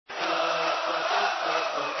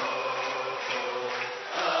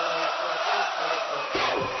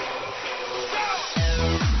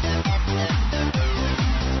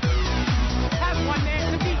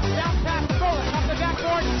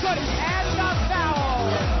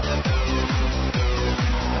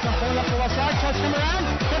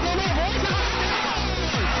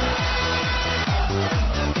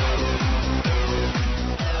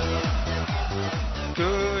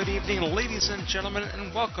gentlemen,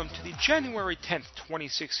 and welcome to the January 10th,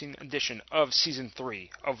 2016 edition of Season 3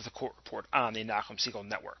 of the Court Report on the Nachum Segal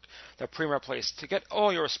Network, the premier place to get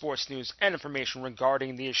all your sports news and information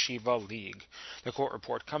regarding the Yeshiva League. The Court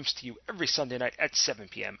Report comes to you every Sunday night at 7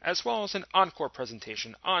 p.m., as well as an encore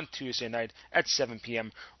presentation on Tuesday night at 7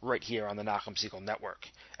 p.m. right here on the Nachum Segal Network.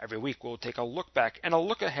 Every week we'll take a look back and a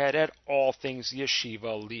look ahead at all things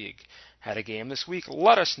Yeshiva League. Had a game this week?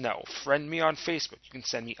 Let us know. Friend me on Facebook. You can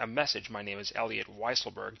send me a message. My name is Elliot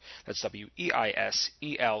Weiselberg. That's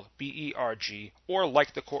Weiselberg. Or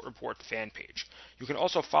like the Court Report fan page. You can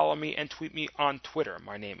also follow me and tweet me on Twitter.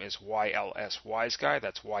 My name is YLSWiseGuy.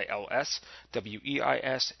 That's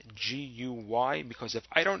YLSWeisguy. Because if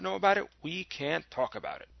I don't know about it, we can't talk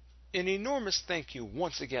about it. An enormous thank you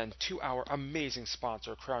once again to our amazing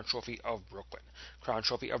sponsor, Crown Trophy of Brooklyn. Crown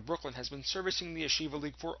Trophy of Brooklyn has been servicing the Yeshiva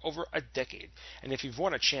League for over a decade, and if you've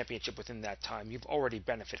won a championship within that time, you've already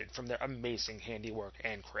benefited from their amazing handiwork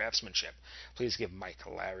and craftsmanship. Please give Mike,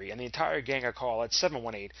 Larry, and the entire gang a call at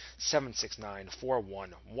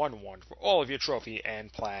 718-769-4111 for all of your trophy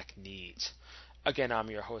and plaque needs. Again, I'm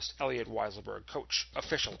your host, Elliot Weiselberg, coach,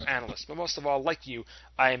 official, analyst, but most of all, like you,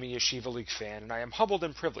 I am a Yeshiva League fan, and I am humbled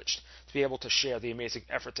and privileged to be able to share the amazing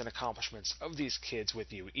efforts and accomplishments of these kids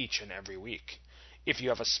with you each and every week. If you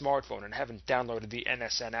have a smartphone and haven't downloaded the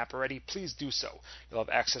NSN app already, please do so. You'll have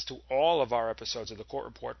access to all of our episodes of the Court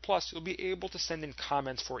Report, plus you'll be able to send in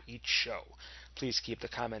comments for each show. Please keep the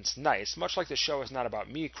comments nice. Much like the show is not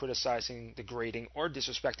about me criticizing, degrading, or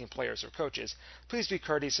disrespecting players or coaches, please be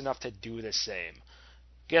courteous enough to do the same.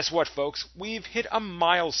 Guess what, folks? We've hit a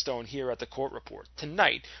milestone here at the Court Report.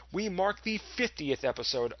 Tonight, we mark the 50th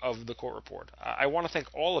episode of the Court Report. I want to thank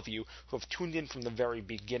all of you who have tuned in from the very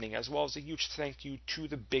beginning, as well as a huge thank you to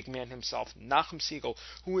the big man himself, Nachum Segal,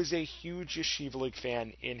 who is a huge Yeshiva League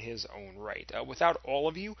fan in his own right. Without all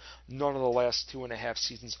of you, none of the last 2.5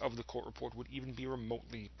 seasons of the Court Report would even be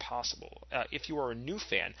remotely possible. If you are a new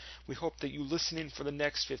fan, we hope that you listen in for the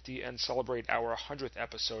next 50 and celebrate our 100th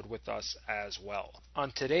episode with us as well.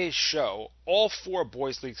 On today's show, all 4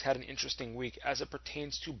 boys leagues had an interesting week as it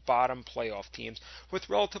pertains to bottom playoff teams, with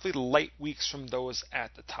relatively light weeks from those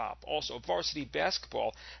at the top. Also, varsity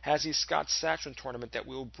basketball has a Scott Satran tournament that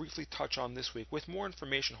we will briefly touch on this week, with more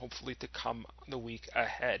information hopefully to come the week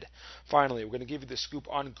ahead. Finally, we're going to give you the scoop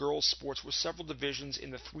on girls sports, where several divisions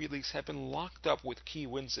in the 3 leagues have been locked up with key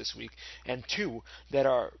wins this week, and 2 that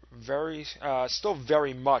are still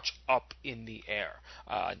very much up in the air.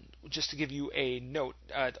 Just to give you a note,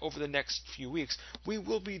 over the next few weeks, we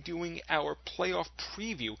will be doing our playoff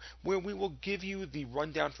preview, where we will give you the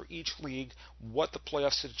rundown for each league, what the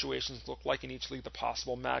playoff situations look like in each league, the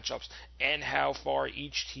possible matchups, and how far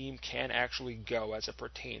each team can actually go as it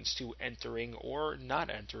pertains to entering or not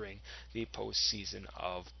entering the postseason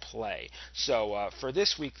of play. So for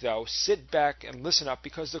this week, though, sit back and listen up,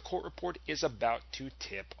 because the Court Report is about to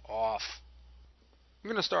tip off.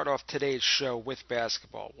 We're going to start off today's show with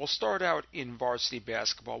basketball. We'll start out in varsity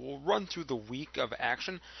basketball. We'll run through the week of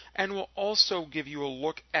action, and we'll also give you a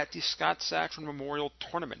look at the Scott Satran Memorial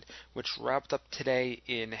Tournament, which wrapped up today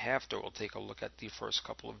in Hafter. We'll take a look at the first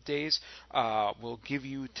couple of days. We'll give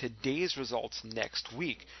you today's results next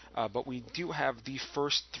week, but we do have the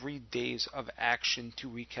first 3 days of action to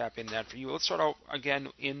recap in that for you. Let's start out again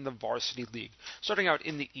in the varsity league. Starting out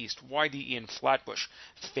in the East, YDE and Flatbush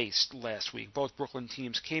faced last week. Both Brooklyn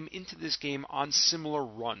teams came into this game on similar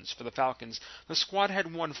runs. For the Falcons, the squad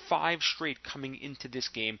had won 5 straight coming into this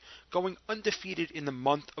game, going undefeated in the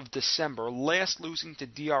month of December, last losing to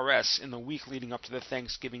DRS in the week leading up to the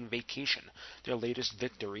Thanksgiving vacation. Their latest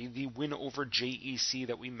victory, the win over JEC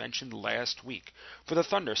that we mentioned last week. For the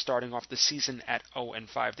Thunder, starting off the season at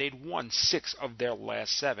 0-5, they'd won 6 of their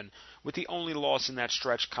last 7, with the only loss in that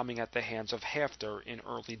stretch coming at the hands of Hafter in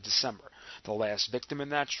early December. The last victim in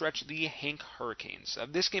that stretch, the Hank Hurricanes.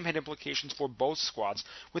 This game had implications for both squads,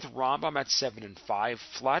 with Rambam at 7-5,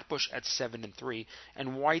 Flatbush at 7-3,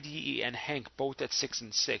 and YDE and Hank both at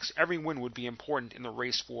 6-6. Every win would be important in the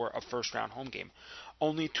race for a first-round home game.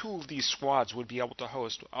 Only 2 of these squads would be able to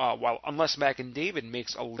host, unless Mac and David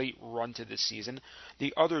makes a late run to this season.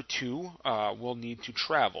 The other 2 will need to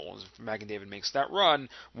travel. If Mac and David makes that run,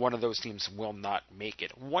 one of those teams will not make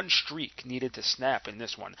it. One streak needed to snap in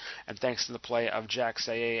this one, and thanks to the play of Jack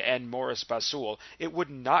Saye and Morris Basul, it would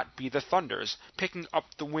not be the Thunders, picking up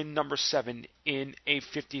the win number 7 in a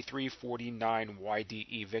 53-49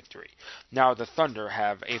 YDE victory. Now the Thunder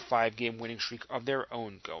have a 5-game winning streak of their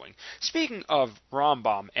own going. Speaking of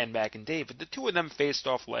Rambam and Mac and David, the 2 of them faced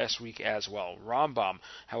off last week as well. Rambam,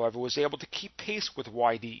 however, was able to keep pace with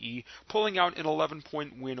YDE, pulling out an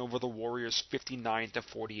 11-point win over the Warriors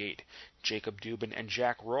 59-48. Jacob Dubin and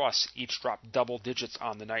Jack Ross each dropped double digits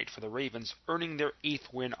on the night for the Ravens, earning their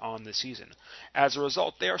 8th win on the season. As a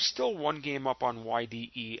result, they are still 1 game up on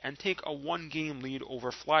YDE and take a 1-game lead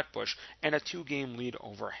over Flatbush and a 2-game lead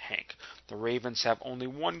over Hank. The Ravens have only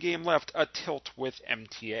 1 game left, a tilt with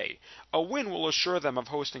MTA. A win will assure them of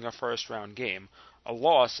hosting a first-round game. A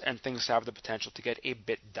loss, and things have the potential to get a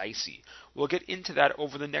bit dicey. We'll get into that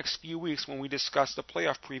over the next few weeks when we discuss the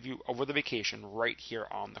playoff preview over the vacation right here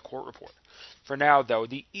on the Court Report. For now, though,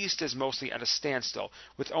 the East is mostly at a standstill,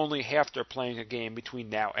 with only Hafter playing a game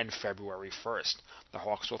between now and February 1st. The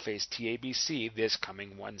Hawks will face TABC this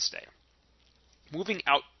coming Wednesday. Moving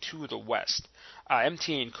out to the West,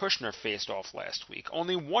 MTA and Kushner faced off last week.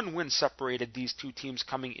 Only 1 win separated these two teams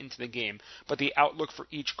coming into the game, but the outlook for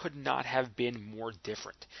each could not have been more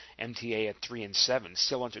different. MTA at 3-7,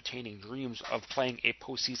 still entertaining dreams of playing a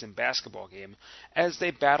postseason basketball game, as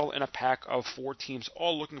they battle in a pack of 4 teams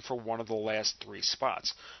all looking for one of the last 3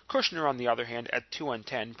 spots. Kushner, on the other hand, at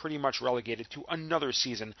 2-10, pretty much relegated to another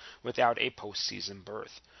season without a postseason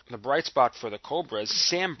berth. The bright spot for the Cobras,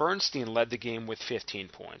 Sam Bernstein led the game with 15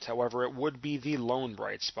 points. However, it would be the lone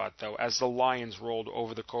bright spot, though, as the Lions rolled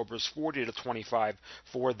over the Cobras 40-25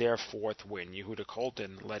 for their 4th win. Yehuda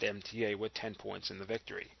Colton led MTA with 10 points in the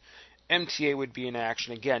victory. MTA would be in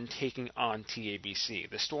action again, taking on TABC.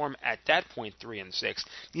 The Storm, at that point 3-6,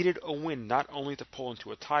 needed a win not only to pull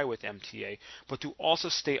into a tie with MTA, but to also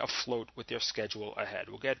stay afloat with their schedule ahead.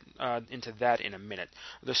 We'll get into that in a minute.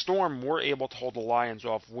 The Storm were able to hold the Lions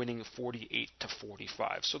off, winning 48-45.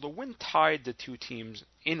 So the win tied the two teams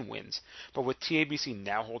in wins, but with TABC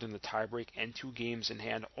now holding the tiebreak and 2 games in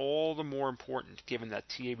hand, all the more important given that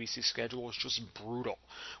TABC's schedule is just brutal,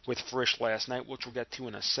 with Frisch last night, which we'll get to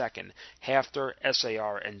in a second, Hafter,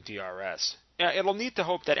 SAR, and DRS. It'll need to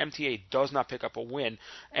hope that MTA does not pick up a win,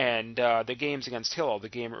 and the games against Hillel, the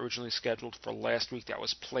game originally scheduled for last week that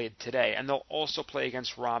was played today, and they'll also play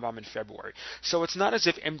against Rambam in February. So it's not as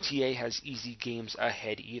if MTA has easy games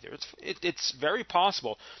ahead either. It's very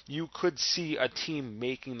possible you could see a team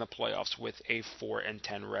making the playoffs with a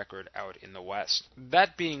 4-10 record out in the West.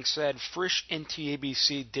 That being said, Frisch and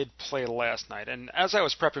TABC did play last night, and as I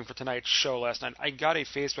was prepping for tonight's show last night, I got a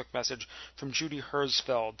Facebook message from Judy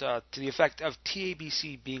Herzfeld to the effect of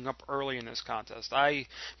TABC being up early in this contest. I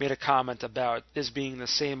made a comment about this being the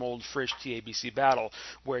same old Frisch TABC battle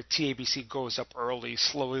where TABC goes up early,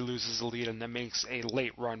 slowly loses the lead, and then makes a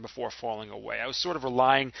late run before falling away. I was sort of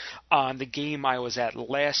relying on the game I was at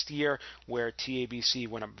last year where TABC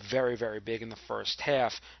went up very, very big in the first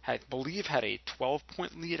half. I believe had a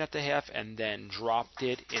 12-point lead at the half and then dropped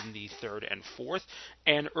it in the 3rd and 4th.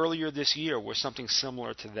 And earlier this year where something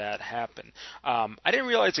similar to that happened. I didn't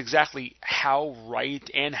realize exactly how right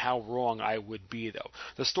and how wrong I would be, though.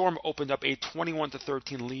 The Storm opened up a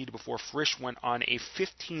 21-13 lead before Frisch went on a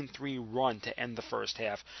 15-3 run to end the first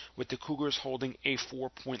half, with the Cougars holding a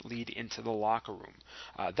 4-point lead into the locker room.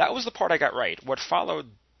 That was the part I got right. What followed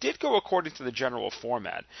did go according to the general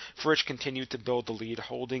format. Frisch continued to build the lead,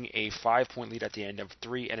 holding a 5-point lead at the end of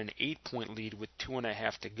 3 and an 8-point lead with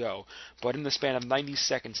 2.5 to go. But in the span of 90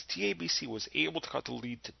 seconds, TABC was able to cut the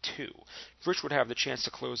lead to 2. Frisch would have the chance to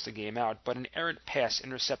close the game out, but an errant pass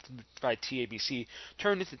intercepted by TABC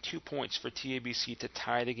turned into 2 points for TABC to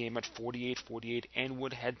tie the game at 48-48 and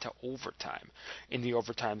would head to overtime. In the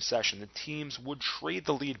overtime session, the teams would trade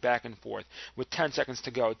the lead back and forth. With 10 seconds to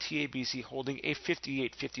go, TABC holding a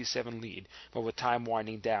 58-57 lead, but with time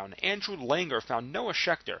winding down, Andrew Langer found Noah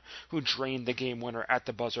Schechter, who drained the game winner at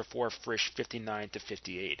the buzzer for Frisch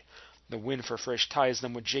 59-58. The win for Frisch ties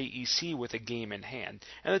them with JEC with a game in hand,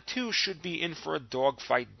 and the two should be in for a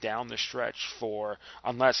dogfight down the stretch for,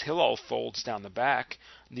 unless Hillel folds down the back,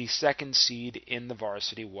 the 2nd seed in the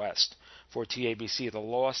Varsity West. For TABC, the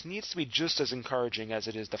loss needs to be just as encouraging as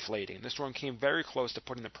it is deflating. The Storm came very close to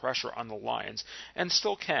putting the pressure on the Lions, and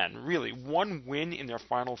still can. Really, 1 win in their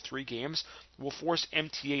final 3 games will force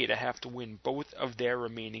MTA to have to win both of their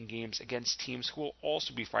remaining games against teams who will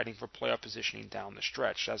also be fighting for playoff positioning down the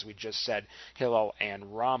stretch, as we just said, Hillel and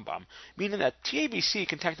Rambam, meaning that TABC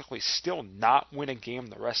can technically still not win a game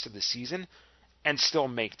the rest of the season and still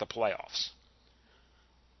make the playoffs.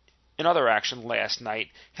 In other action last night,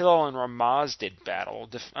 Hillel and Ramaz did battle,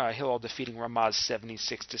 Hillel defeating Ramaz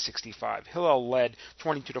 76-65. Hillel led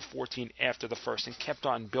 22-14 after the first and kept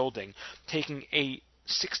on building, taking a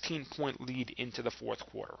 16-point lead into the fourth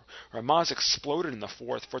quarter. Ramaz exploded in the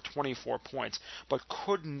fourth for 24 points, but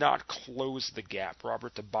could not close the gap.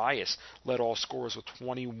 Robert Tobias led all scorers with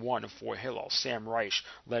 21 for Hillel. Sam Reich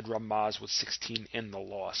led Ramaz with 16 in the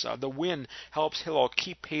loss. The win helps Hillel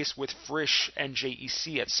keep pace with Frisch and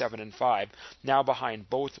JEC at 7 and 5, now behind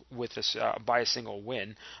both with by a single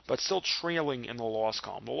win, but still trailing in the loss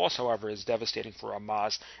column. The loss, however, is devastating for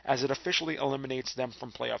Ramaz as it officially eliminates them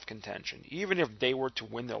from playoff contention. Even if they were to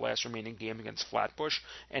win their last remaining game against Flatbush,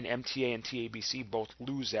 and MTA and TABC both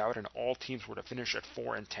lose out and all teams were to finish at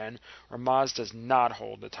 4 and 10, Ramaz does not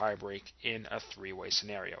hold the tiebreak in a three-way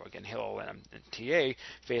scenario. Again, Hillel and MTA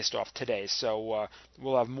faced off today, so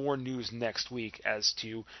we'll have more news next week as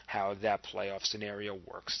to how that playoff scenario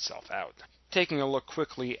works itself out. Taking a look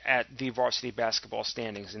quickly at the varsity basketball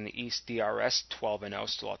standings in the East, DRS 12-0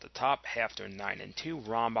 still at the top, HAFTR 9-2,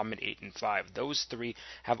 Rambam at 8-5. Those three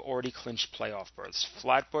have already clinched playoff berths.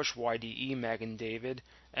 Flatbush, YDE, Magen David,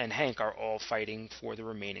 and Hank are all fighting for the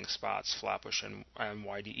remaining spots. Flatbush and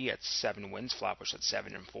YDE at 7 wins, Flatbush at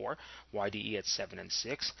 7-4, YDE at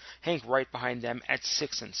 7-6, Hank right behind them at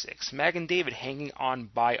 6-6. Magen David hanging on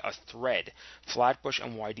by a thread. Flatbush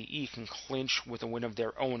and YDE can clinch with a win of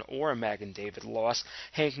their own or a Magen David loss.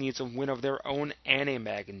 Hank needs a win of their own and a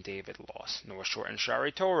Magen David loss. North Shore and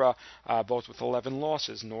Shari Torah both with 11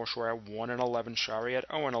 losses. North Shore at 1-11, Shari at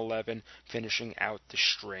 0-11, finishing out the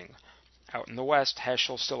string. Out in the West,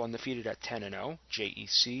 Heschel still undefeated at 10-0.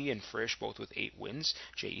 JEC and Frisch both with 8 wins.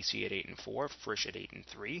 JEC at 8-4, Frisch at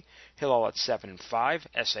 8-3. Hillel at 7-5,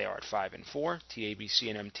 SAR at 5-4.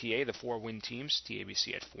 TABC and MTA, the 4-win teams.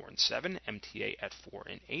 TABC at 4-7, MTA at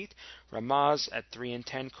 4-8. Ramaz at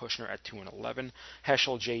 3-10, Kushner at 2-11.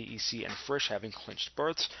 Heschel, JEC, and Frisch having clinched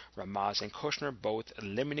berths. Ramaz and Kushner both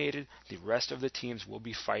eliminated. The rest of the teams will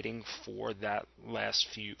be fighting for the last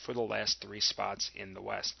 3 spots in the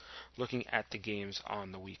West. Looking at the games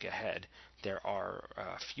on the week ahead, there are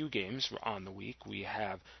a few games on the week. We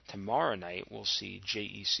have tomorrow night, we'll see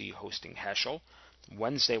JEC hosting Heschel.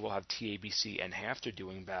 Wednesday, we'll have TABC and HAFTR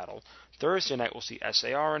doing battle. Thursday night, we'll see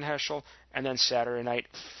SAR and Heschel. And then Saturday night,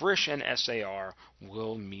 Frisch and SAR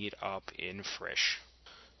will meet up in Frisch.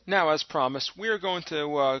 Now, as promised, we are going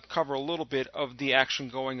to cover a little bit of the action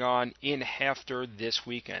going on in HAFTR this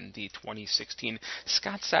weekend, the 2016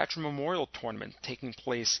 Scott Satran Memorial Tournament taking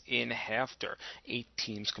place in HAFTR. 8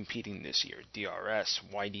 teams competing this year: DRS,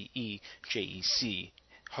 YDE, JEC,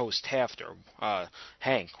 host HAFTR,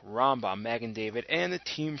 Hank, Rambam, Magen David, and the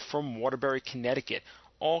team from Waterbury, Connecticut,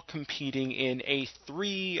 all competing in a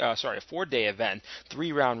 4-day event,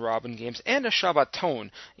 3 round robin games, and a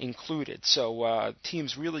Shabbaton included. So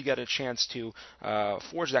teams really get a chance to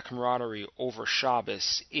forge that camaraderie over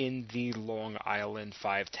Shabbos in the Long Island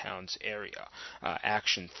 5 towns area.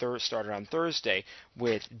 Action started on Thursday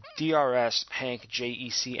with DRS, Hank,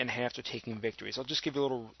 JEC, and HAFTR taking victories. I'll just give you a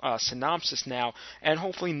little synopsis now, and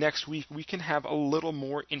hopefully next week we can have a little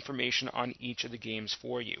more information on each of the games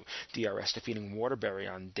for you. DRS defeating Waterbury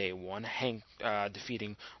on day 1, Hank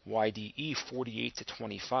defeating YDE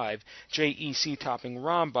 48-25, JEC topping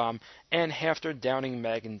Rambam, and HAFTR downing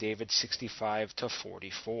Magen David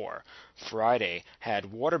 65-44. Friday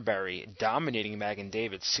had Waterbury dominating Magen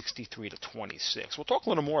David 63-26. We'll talk a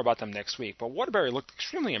little more about them next week, but Waterbury looked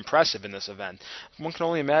extremely impressive in this event. One can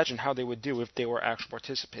only imagine how they would do if they were actual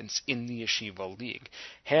participants in the Yeshiva League.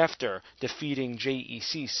 HAFTR defeating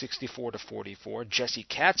JEC 64-44, Jesse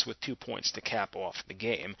Katz with 2 points to cap off the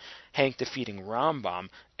game, Hank defeating Rambam,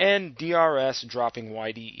 and DRS dropping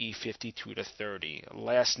YDE 52-30.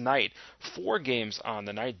 Last night, 4 games on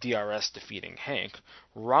the night, DRS defeating Hank,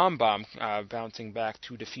 Rambam bouncing back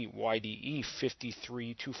to defeat YDE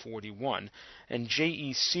 53-41, and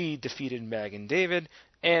JEC defeated Magen David,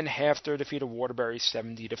 and HAFTR defeated Waterbury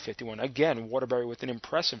 70-51. Again, Waterbury with an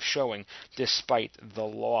impressive showing despite the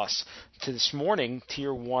loss. To this morning,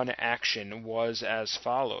 Tier 1 action was as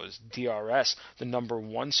follows. DRS, the number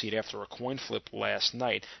 1 seed after a coin flip last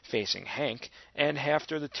night, facing Hank, and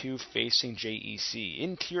HAFTR the 2 facing JEC.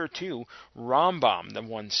 In Tier 2, Rambam, the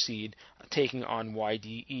 1 seed, taking on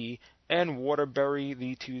YDE, and Waterbury,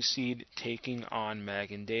 the 2 seed, taking on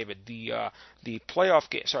Magen David. The playoff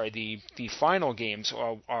game, the final games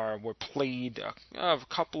were played a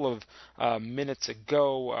couple of minutes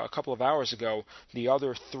ago, a couple of hours ago. The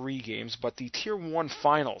other 3 games, but the Tier 1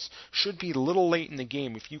 finals should be a little late in the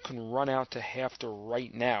game if you can run out to HAFTR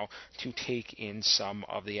right now to take in some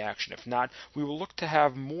of the action. If not, we will look to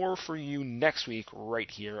have more for you next week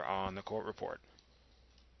right here on the Court Report.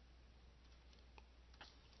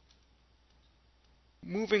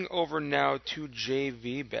 Moving over now to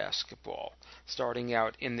JV basketball, starting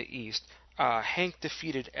out in the East. Hank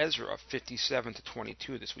defeated Ezra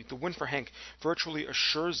 57-22 this week. The win for Hank virtually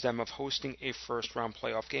assures them of hosting a first-round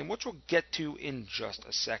playoff game, which we'll get to in just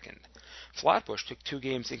a second. Flatbush took 2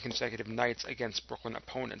 games in consecutive nights against Brooklyn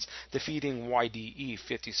opponents, defeating YDE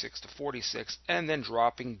 56-46, and then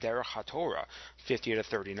dropping Derek Hatorah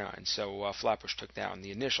 50-39. So Flatbush took down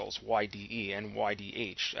the initials YDE and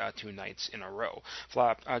YDH 2 nights in a row.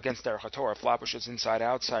 Against Derek Hatorah, Flatbush's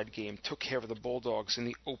inside-outside game took care of the Bulldogs in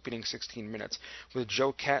the opening 16 minutes, with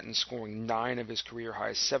Joe Catton scoring 9 of his career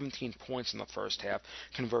highs, 17 points in the first half,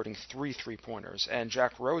 converting 3 3-pointers, and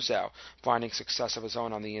Jack Rosow finding success of his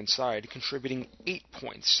own on the inside, contributing 8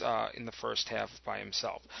 points in the first half by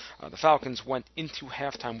himself. The Falcons went into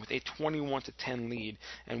halftime with a 21-10 lead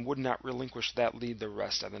and would not relinquish that lead the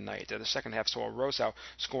rest of the night. The second half saw Rosow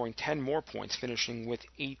scoring 10 more points, finishing with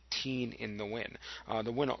 18 in the win.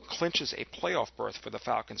 The win clinches a playoff berth for the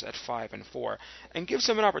Falcons at 5-4 and gives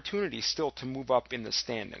them an opportunity still to move up in the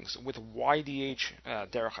standings, with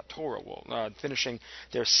YDH Derek Hatorah finishing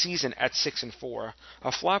their season at 6-4.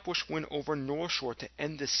 A Flatbush win over North Shore to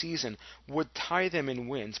end the season would tie them in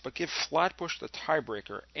wins, but give Flatbush the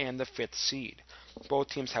tiebreaker and the 5th seed. Both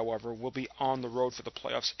teams, however, will be on the road for the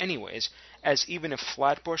playoffs anyways, as even if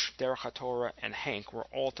Flatbush, Derek Hatorah, and Hank were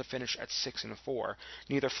all to finish at 6-4,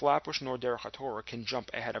 neither Flatbush nor Derek Hatorah can jump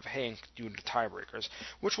ahead of Hank due to tiebreakers,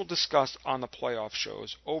 which we'll discuss on the playoff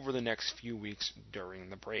shows over the next few weeks during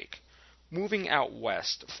the break. Moving out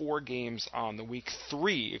west, 4 games on the week,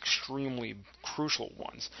 3 extremely crucial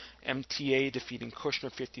ones. MTA defeating Kushner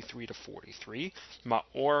 53-43,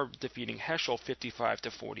 Maor defeating Heschel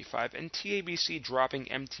 55-45, and TABC dropping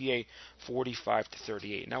MTA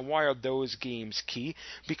 45-38. Now, why are those games key?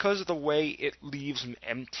 Because of the way it leaves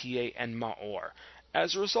MTA and Maor.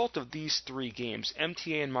 As a result of these 3 games,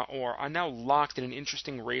 MTA and Maor are now locked in an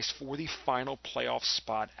interesting race for the final playoff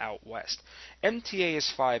spot out west. MTA is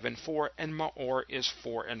 5-4 and Maor is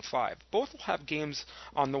 4-5. Both will have games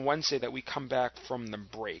on the Wednesday that we come back from the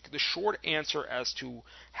break. The short answer as to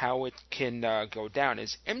how it can go down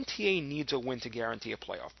is MTA needs a win to guarantee a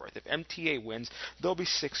playoff berth. If MTA wins, they'll be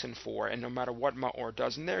 6-4, and no matter what Maor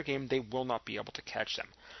does in their game, they will not be able to catch them.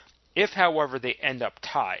 If, however, they end up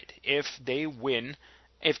tied, if MTA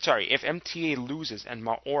loses and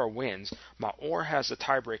Maor wins, Maor has the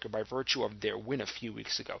tiebreaker by virtue of their win a few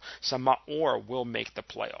weeks ago. So Maor will make the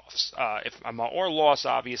playoffs. If a Maor loss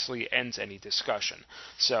obviously ends any discussion.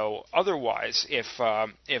 So otherwise, if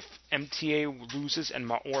MTA loses and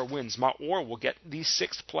Maor wins, Maor will get the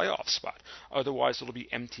 6th playoff spot. Otherwise, it'll be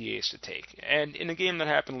MTA's to take. And in a game that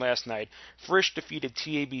happened last night, Frisch defeated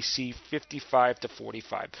TABC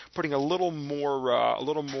 55-45, putting a little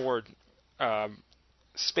more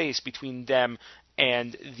space between them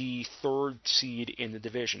and the 3rd seed in the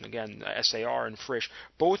division. Again, SAR and Frisch,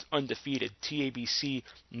 both undefeated. TABC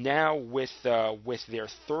now with their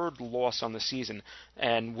 3rd loss on the season,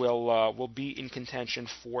 and will be in contention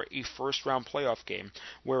for a first-round playoff game,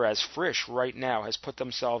 whereas Frisch right now has put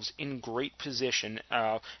themselves in great position,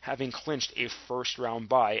 having clinched a first-round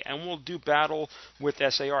bye, and will do battle with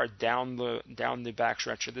SAR down the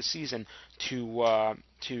backstretch of the season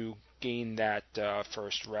to gain that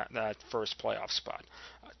first playoff spot.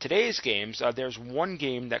 Today's games, there's one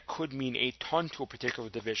game that could mean a ton to a particular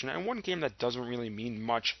division, and one game that doesn't really mean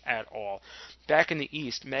much at all. Back in the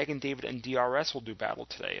East, Magen David and DRS will do battle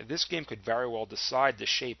today. This game could very well decide the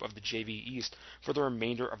shape of the JV East for the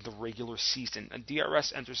remainder of the regular season. And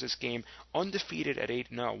DRS enters this game undefeated at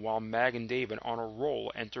 8-0, while Magen David on a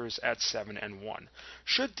roll enters at 7-1.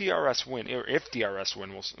 Should DRS win, or if DRS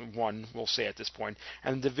won, we'll say at this point,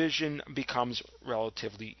 and the division becomes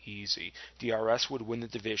relatively easy. DRS would win the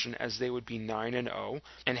division as they would be 9-0,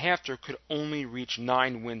 and Hafter could only reach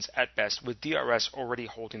 9 wins at best, with DRS already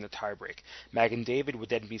holding the tiebreak. Magen David would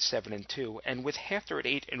then be 7-2, and with Hafter at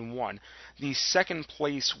 8-1, the second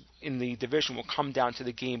place in the division will come down to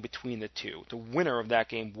the game between the two. The winner of that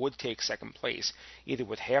game would take second place, either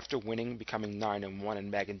with Hafter winning, becoming 9-1, and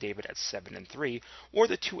Magen David at 7-3, or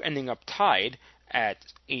the two ending up tied at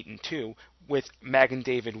 8-2, with Magen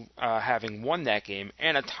David having won that game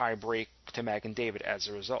and a tie break to Magen David as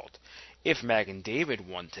a result. If Magen David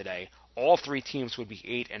won today, all 3 teams would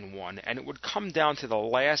be 8-1, and it would come down to the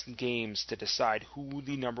last games to decide who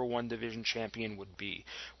the number 1 division champion would be.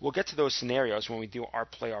 We'll get to those scenarios when we do our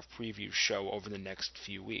playoff preview show over the next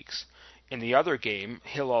few weeks. In the other game,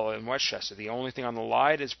 Hillel and Westchester, the only thing on the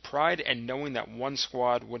line is pride and knowing that one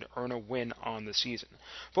squad would earn a win on the season.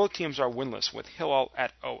 Both teams are winless, with Hillel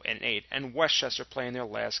at 0-8 and Westchester playing their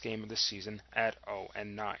last game of the season at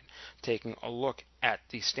 0-9. Taking a look at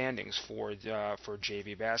the standings for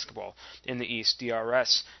JV basketball. In the East,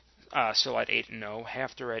 DRS still at 8-0,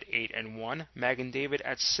 Hafter at 8-1, Mag and David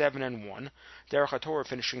at 7-1, Derek Hattora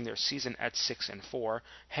finishing their season at 6-4,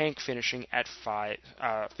 Hank finishing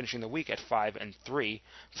the week at 5-3,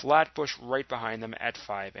 Flatbush right behind them at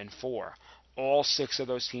 5-4. All 6 of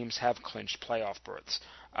those teams have clinched playoff berths.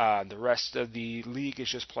 The rest of the league is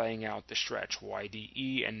just playing out the stretch.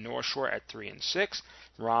 YDE and North Shore at 3-6,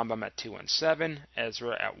 Rambam at 2-7,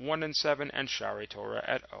 Ezra at 1-7, and Shari Torah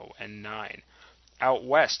at 0-9. Out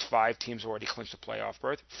west, 5 teams already clinched a playoff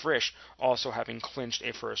berth. Frisch also having clinched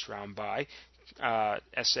a first round bye. At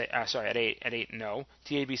 8-0.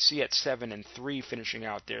 TABC at 7-3, finishing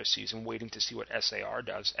out their season, waiting to see what SAR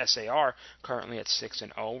does. SAR currently at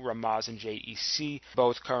 6-0. Ramaz and JEC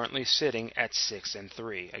both currently sitting at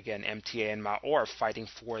 6-3. Again, MTA and Maor fighting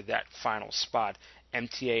for that final spot.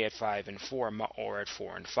 MTA at 5-4, Maor at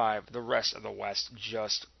 4-5. The rest of the West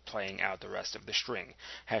just playing out the rest of the string.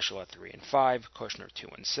 Heschel at 3-5, Kushner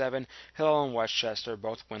 2-7, Hillel and Westchester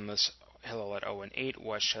both winless. Hillel at 0-8,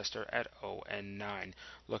 Westchester at 0-9.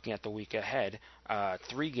 Looking at the week ahead,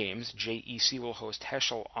 3 games. JEC will host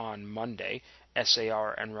Heschel on Monday.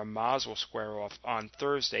 SAR and Ramaz will square off on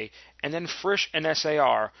Thursday, and then Frisch and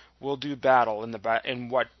SAR will do battle in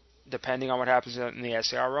what, depending on what happens in the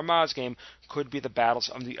SAR Ramaz game, could be the battles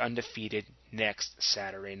of the undefeated next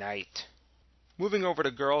Saturday night. Moving over to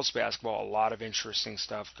girls basketball, a lot of interesting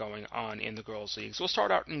stuff going on in the girls leagues. We'll start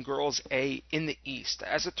out in girls A in the East.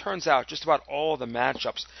 As it turns out, just about all of the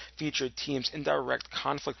matchups featured teams in direct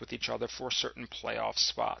conflict with each other for certain playoff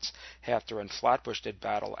spots. Hafter and Flatbush did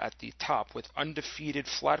battle at the top, with undefeated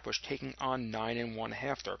Flatbush taking on 9-1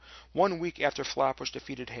 Hafter, 1 week after Flatbush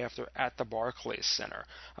defeated Hafter at the Barclays Center.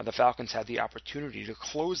 The Falcons had the opportunity to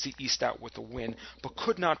close the East out with a win, but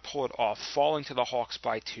could not pull it off, falling to the Hawks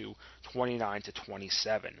by 2, 29-27.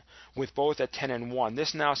 With both at 10-1,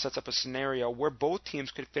 this now sets up a scenario where both teams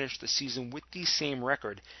could finish the season with the same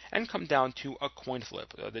record and come down to a coin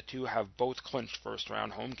flip. The two have both clinched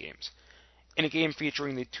first-round home games. In a game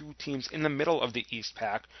featuring the 2 teams in the middle of the East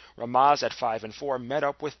Pack, Ramaz at 5-4 met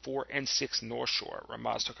up with 4-6 North Shore.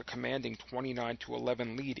 Ramaz took a commanding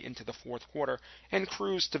 29-11 lead into the fourth quarter and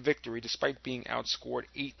cruised to victory despite being outscored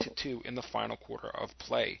 8-2 in the final quarter of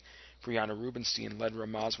play. Brianna Rubenstein led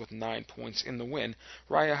Ramaz with 9 points in the win,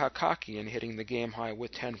 Raya Hakakian hitting the game high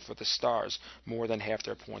with 10 for the Stars, more than half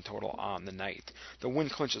their point total on the night. The win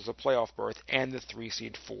clinches a playoff berth and the 3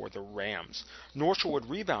 seed for the Rams. North Shore would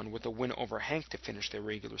rebound with a win over Hank to finish their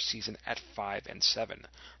regular season at 5-7.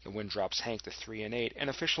 The win drops Hank to 3-8 and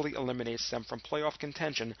officially eliminates them from playoff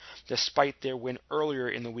contention, despite their win earlier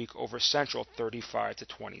in the week over Central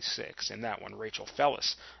 35-26. In that one, Rachel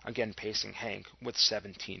Fellis again pacing Hank with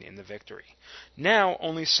 17 in the victory. Now,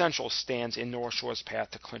 only Central stands in North Shore's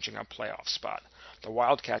path to clinching a playoff spot. The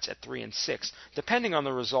Wildcats at 3-6, depending on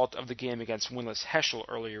the result of the game against winless Heschel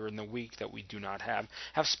earlier in the week that we do not have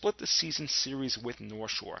split the season series with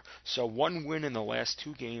North Shore, so 1 win in the last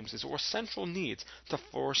 2 games is all Central needs to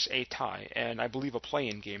force a tie, and I believe a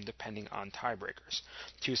play-in game depending on tiebreakers.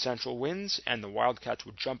 2 Central wins, and the Wildcats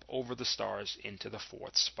would jump over the Stars into the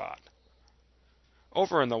 4th spot.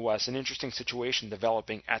 Over in the West, an interesting situation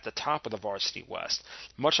developing at the top of the varsity West.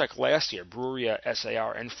 Much like last year, Breweria,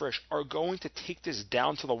 SAR, and Frisch are going to take this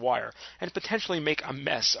down to the wire and potentially make a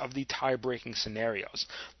mess of the tie-breaking scenarios.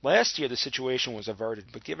 Last year, the situation was averted,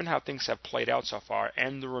 but given how things have played out so far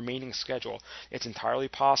and the remaining schedule, it's entirely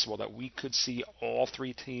possible that we could see all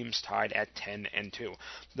 3 teams tied at 10-2.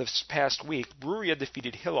 This past week, Breweria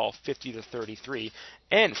defeated Hillel 50-33,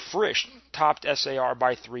 and Frisch topped SAR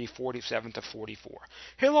by 3, 47-44.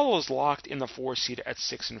 Hillel is locked in the 4 seed at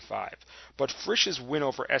 6-5, but Frisch's win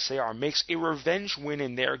over SAR makes a revenge win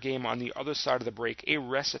in their game on the other side of the break a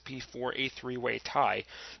recipe for a 3-way tie,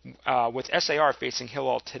 with SAR facing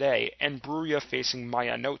Hillel today and Breweria facing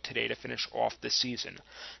Maya Note today to finish off the season.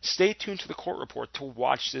 Stay tuned to the court report to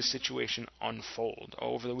watch this situation unfold.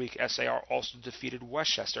 Over the week, SAR also defeated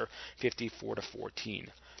Westchester 54-14.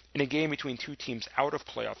 In a game between 2 teams out of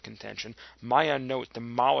playoff contention, Maya Note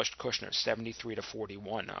demolished Kushner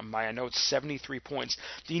 73-41. Maya Note's 73 points,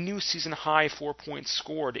 the new season high 4 points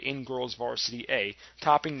scored in girls varsity A,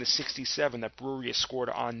 topping the 67 that Breweria scored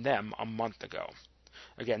on them a month ago.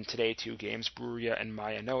 Again, today 2 games, Breweria and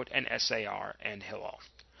Maya Note, and SAR and Hillel.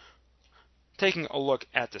 Taking a look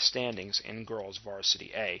at the standings in girls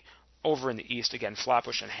varsity A. Over in the East, again,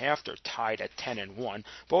 Flatbush and Hafter tied at 10-1.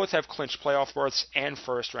 Both have clinched playoff berths and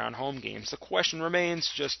first-round home games. The question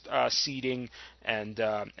remains just seeding and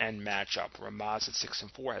matchup. Ramaz at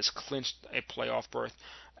 6-4 has clinched a playoff berth,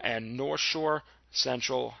 and North Shore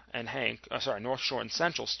North Shore and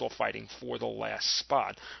Central still fighting for the last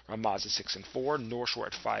spot. Ramaz at 6-4, North Shore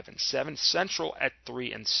at 5-7, Central at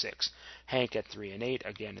 3-6. Hank at 3-8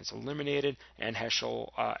 again is eliminated, and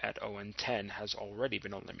Heschel at 0-10 has already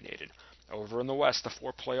been eliminated. Over in the West, the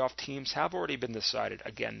 4 playoff teams have already been decided.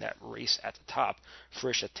 Again, that race at the top: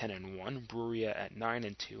 Frisch at 10-1, Bruriah at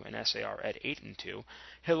 9-2, and SAR at 8-2.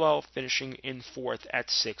 Hillel finishing in 4th at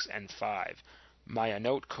 6-5.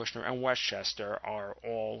 Mayanot, Kushner, and Westchester are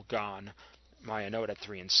all gone. Mayanot at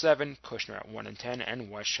 3-7, Kushner at 1-10, and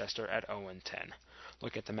Westchester at 0-10.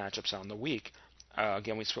 Look at the matchups on the week.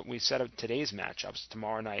 Again, we set up today's matchups.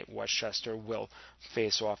 Tomorrow night, Westchester will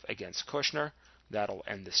face off against Kushner. That'll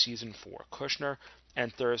end the season for Kushner.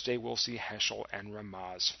 And Thursday, we'll see Heschel and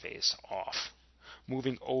Ramaz face off.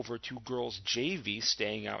 Moving over to girls JV,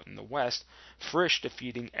 staying out in the West, Frisch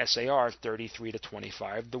defeating SAR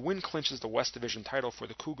 33-25. The win clinches the West Division title for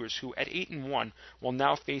the Cougars, who at 8-1 will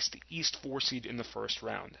now face the East 4 seed in the first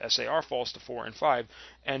round. SAR falls to 4-5,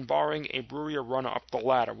 and barring a Bruriah run up the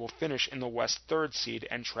ladder, will finish in the West 3rd seed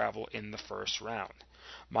and travel in the first round.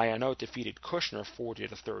 Mayanot defeated Kushner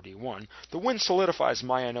 40-31. The win solidifies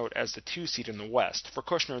Mayanot as the 2 seed in the West. For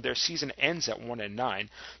Kushner, their season ends at 1-9,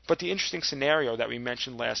 but the interesting scenario that we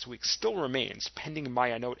mentioned last week still remains, pending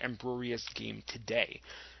Mayanot and Bruriah's game today.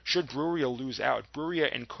 Should Bruriah lose out,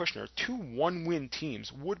 Bruriah and Kushner, 2 one-win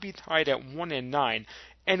teams, would be tied at 1-9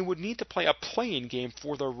 and would need to play a play-in game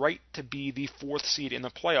for the right to be the 4th seed in the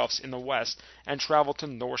playoffs in the West and travel to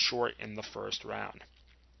North Shore in the first round.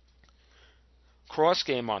 Cross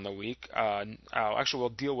game on the week. We'll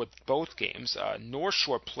deal with both games. North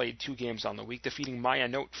Shore played 2 games on the week, defeating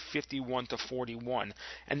Mayanot 51-41,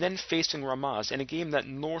 and then facing Ramaz in a game that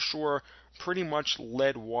North Shore pretty much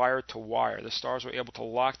led wire to wire. The Stars were able to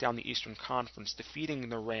lock down the Eastern Conference, defeating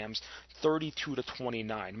the Rams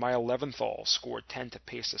 32-29. Maya Leventhal scored 10 to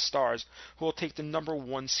pace the Stars, who will take the number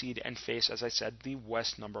 1 seed and face, as I said, the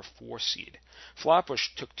West number 4 seed.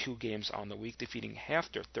 Flatbush took 2 games on the week, defeating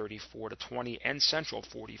Hafter 34-20 and Central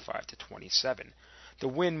 45-27. The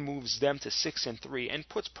win moves them to 6-3 and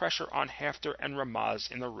puts pressure on Hafter and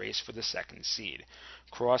Ramaz in the race for the 2nd seed.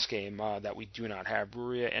 Cross game that we do not have.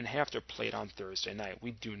 Bruriah and Hafter played on Thursday night.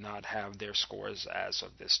 We do not have their scores as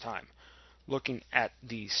of this time. Looking at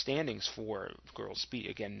the standings for Girls B,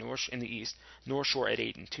 again, in the East, North Shore at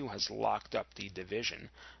 8-2 has locked up the division.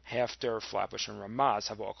 Hafter, Flatbush, and Ramaz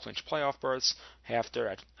have all clinched playoff berths.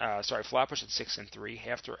 Flatbush at 6-3,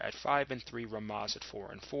 Hafter at 5-3, Ramaz at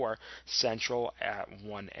 4-4, Central at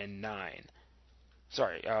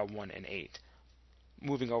 1-8.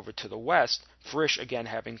 Moving over to the West, Frisch again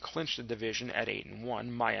having clinched the division at 8-1.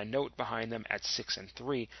 Mayanot behind them at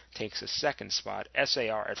 6-3 takes a 2nd spot.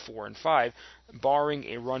 SAR at 4-5. Barring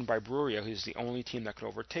a run by Bruriah, who's the only team that could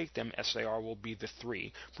overtake them, SAR will be the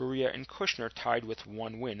 3. Bruriah and Kushner tied with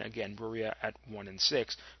 1 win. Again, Bruriah at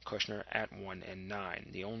 1-6, Kushner at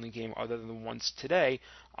 1-9. The only game other than the ones today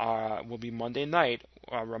will be Monday night.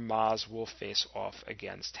 Ramaz will face off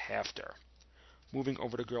against Hafter. Moving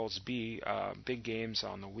over to Girls B, big games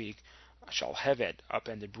on the week. Shalhevet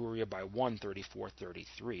upended Bruriah by 1,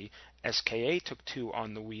 34-33. SKA took 2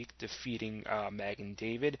 on the week, defeating Magen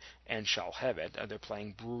David and Shalhevet. They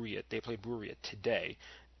played Bruriah today.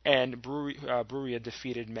 And Bruriah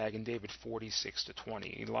defeated Magen David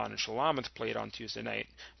 46-20. Elan and Shalamith played on Tuesday night.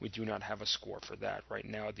 We do not have a score for that. Right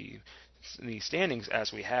now, the standings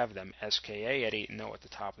as we have them: SKA at 8-0 at the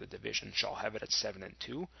top of the division, Shalhevet at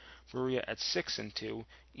 7-2, Bruriah at 6-2,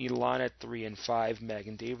 Elan at 3-5,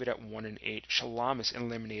 Magen David at 1-8, Shalamith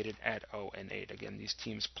eliminated at 0-8. Again, these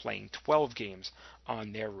teams playing 12 games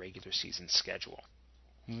on their regular season schedule.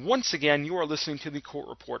 Once again, you are listening to the Court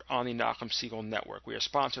Report on the Nachum Segal Network. We are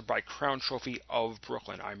sponsored by Crown Trophy of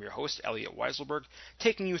Brooklyn. I'm your host, Elliot Weiselberg,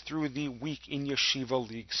 taking you through the week in Yeshiva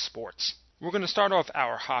League sports. We're going to start off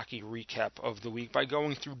our hockey recap of the week by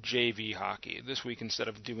going through JV hockey. This week, instead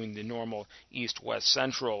of doing the normal East, West,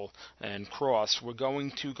 Central, and Cross, we're going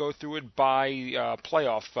to go through it by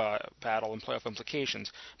playoff battle and playoff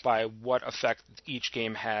implications, by what effect each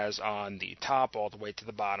game has on the top all the way to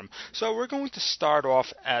the bottom. So we're going to start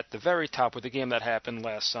off at the very top with the game that happened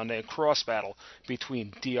last Sunday, a cross battle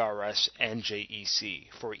between DRS and JEC.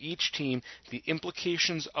 For each team, the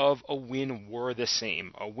implications of a win were the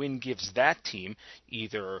same. A win gives that team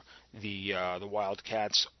either the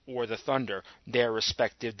Wildcats or the Thunder their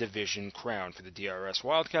respective division crown. For the DRS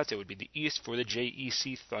Wildcats, it would be the East. For the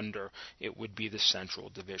JEC Thunder, it would be the Central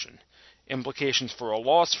Division. Implications for a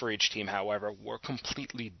loss for each team, however, were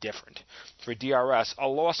completely different. For DRS, a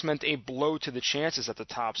loss meant a blow to the chances at the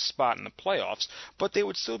top spot in the playoffs, but they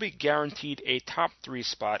would still be guaranteed a top 3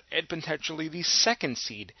 spot and potentially the 2nd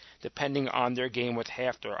seed, depending on their game with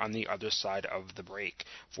HAFTR on the other side of the break.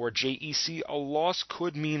 For JEC, a loss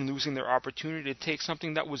could mean losing their opportunity to take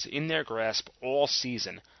something that was in their grasp all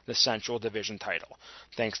season, the Central Division title.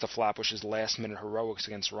 Thanks to Flatbush's last-minute heroics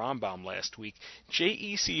against Rambam last week,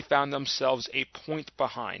 JEC found themselves a point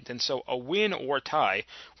behind, and so a win or tie,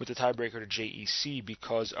 with the tiebreaker to JEC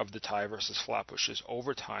because of the tie versus Flatbush's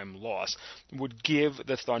overtime loss, would give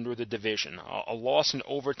the Thunder the division. A loss in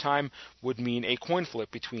overtime would mean a coin flip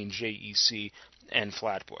between JEC and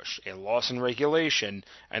Flatbush. A loss in regulation,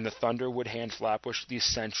 and the Thunder would hand Flatbush the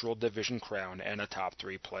Central Division crown and a top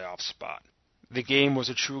 3 playoff spot. The game was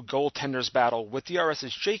a true goaltender's battle, with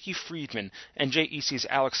DRS's Jakey Friedman and JEC's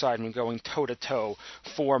Alex Seidman going toe-to-toe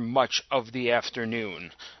for much of the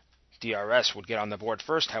afternoon. DRS would get on the board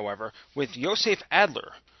first, however, with Yosef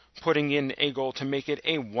Adler putting in a goal to make it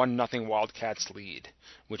a 1-0 Wildcats lead,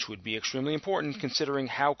 which would be extremely important considering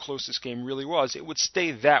how close this game really was. It would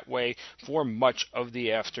stay that way for much of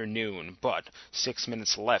the afternoon, but 6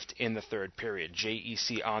 minutes left in the third period.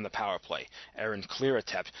 JEC on the power play. Aaron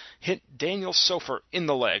Clearatep hit Daniel Sofer in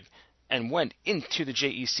the leg and went into the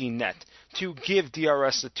JEC net to give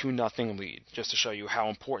DRS the 2-0 lead. Just to show you how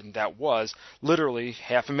important that was, literally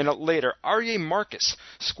half a minute later, Aryeh Marcus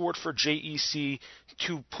scored for JEC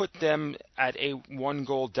to put them at a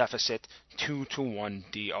 1-goal deficit, 2-1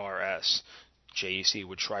 DRS. JEC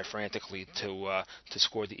would try frantically to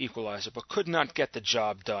score the equalizer, but could not get the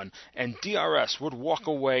job done, and DRS would walk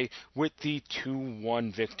away with the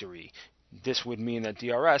 2-1 victory. This would mean that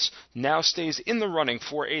DRS now stays in the running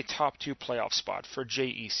for a top 2 playoff spot. For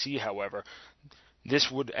JEC, however, this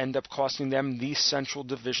would end up costing them the Central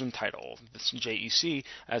Division title. This JEC,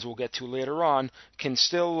 as we'll get to later on, can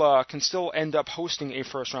still end up hosting a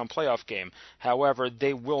first-round playoff game. However,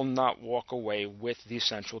 they will not walk away with the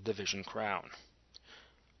Central Division crown.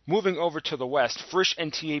 Moving over to the West, Frisch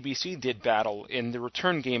and TABC did battle in the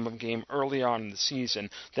return game early on in the season.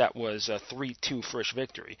 That was a 3-2 Frisch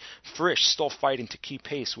victory. Frisch still fighting to keep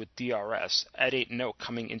pace with DRS at 8-0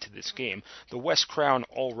 coming into this game. The West crown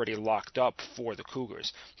already locked up for the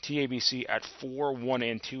Cougars. TABC at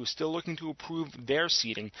 4-1-2, still looking to improve their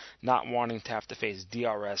seeding, not wanting to have to face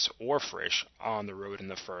DRS or Frisch on the road in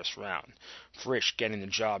the first round. Frisch getting the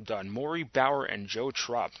job done. Maury Bauer and Joe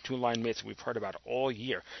Trop, 2 line mates we've heard about all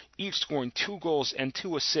year, each scoring 2 goals and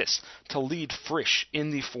 2 assists to lead Frisch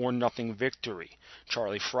in the 4-0 victory.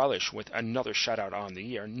 Charlie Freilich with another shutout on the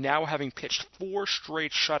year, now having pitched 4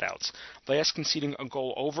 straight shutouts, last conceding a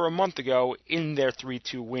goal over a month ago in their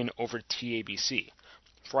 3-2 win over TABC.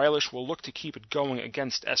 Freilich will look to keep it going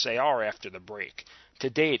against SAR after the break. To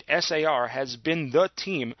date, SAR has been the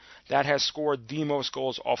team that has scored the most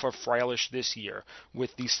goals off of Freilich this year,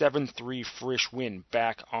 with the 7-3 Frisch win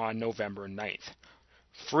back on November 9th.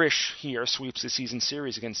 Frisch here sweeps the season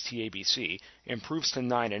series against TABC, improves to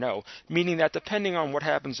 9-0, meaning that depending on what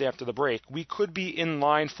happens after the break, we could be in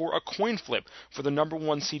line for a coin flip for the number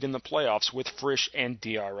 1 seed in the playoffs with Frisch and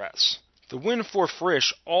DRS. The win for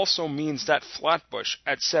Frisch also means that Flatbush,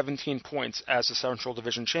 at 17 points as the Central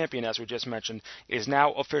Division champion, as we just mentioned, is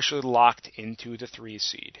now officially locked into the 3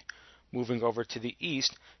 seed. Moving over to the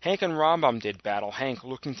East, Hank and Rambam did battle. Hank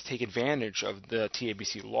looking to take advantage of the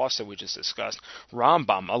TABC loss that we just discussed.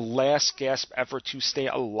 Rambam, a last-gasp effort to stay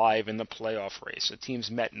alive in the playoff race. The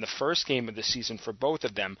teams met in the first game of the season for both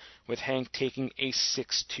of them, with Hank taking a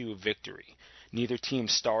 6-2 victory. Neither team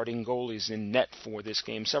starting goalies in net for this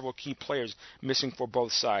game. Several key players missing for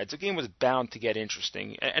both sides. The game was bound to get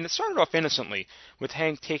interesting, and it started off innocently, with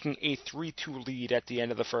Hank taking a 3-2 lead at the end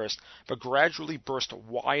of the first, but gradually burst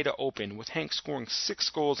wide open, with Hank scoring 6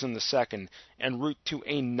 goals in the second, en route to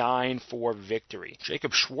a 9-4 victory.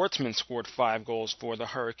 Jacob Schwartzman scored 5 goals for the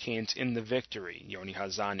Hurricanes in the victory. Yoni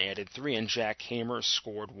Hazan added 3, and Jack Hamer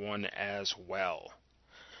scored 1 as well.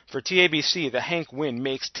 For TABC, the Hank win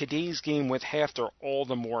makes today's game with HAFTR all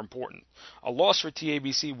the more important. A loss for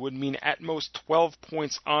TABC would mean at most 12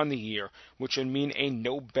 points on the year, which would mean a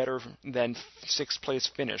no better than 6th place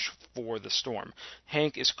finish for the Storm.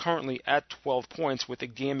 Hank is currently at 12 points with a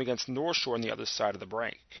game against North Shore on the other side of the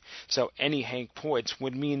break. So any Hank points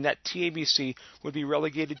would mean that TABC would be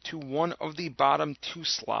relegated to one of the bottom 2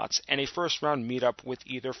 slots and a first round meetup with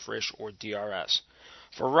either Frisch or DRS.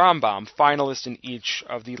 For Rambam, finalists in each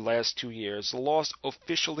of the last 2 years, the loss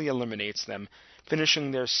officially eliminates them,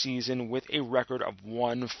 finishing their season with a record of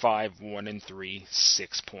 1-5-1-3,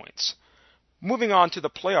 6 points. Moving on to the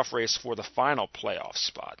playoff race for the final playoff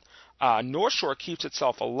spot. North Shore keeps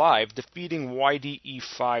itself alive, defeating YDE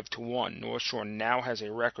 5-1. North Shore now has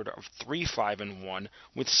a record of 3-5-1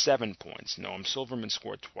 with 7 points. Noam Silverman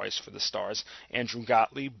scored twice for the Stars. Andrew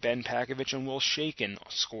Gottlieb, Ben Pakovich, and Will Shaken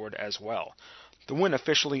scored as well. The win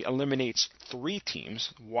officially eliminates 3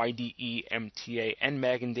 teams, YDE, MTA, and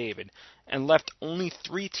Magen David, and left only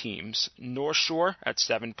 3 teams, North Shore at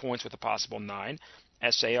 7 points with a possible 9,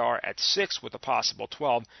 SAR at 6 with a possible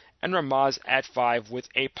 12, and Ramaz at 5 with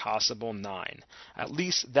a possible 9. At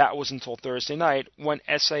least that was until Thursday night when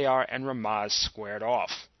SAR and Ramaz squared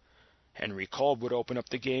off. Henry Kolb would open up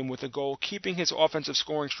the game with a goal, keeping his offensive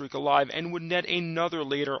scoring streak alive, and would net another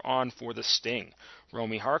later on for the Sting.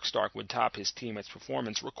 Romy Harkstark would top his teammate's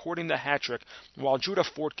performance, recording the hat-trick, while Judah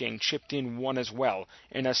Fortgang chipped in one as well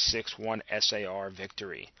in a 6-1 SAR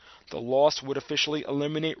victory. The loss would officially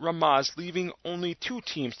eliminate Ramaz, leaving only 2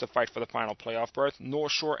 teams to fight for the final playoff berth,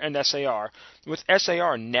 North Shore and SAR, with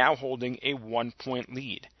SAR now holding a 1-point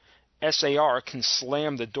lead. SAR can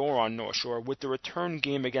slam the door on North Shore with the return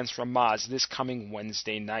game against Ramaz this coming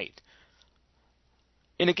Wednesday night.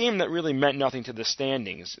 In a game that really meant nothing to the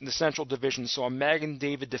standings, the Central Division saw Magen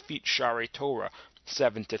David defeat Shari Torah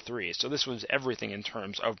 7-3, so this was everything in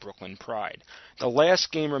terms of Brooklyn Pride. The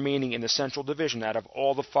last game remaining in the Central Division out of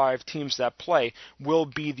all the 5 teams that play will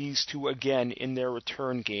be these 2 again in their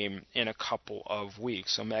return game in a couple of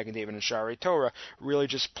weeks, so Magen David and Shari Torah really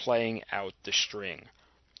just playing out the string.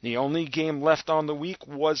 The only game left on the week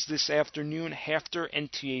was this afternoon, Hafter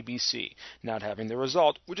and TABC. Not having the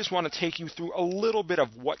result, we just want to take you through a little bit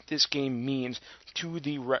of what this game means to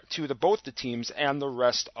both the teams and the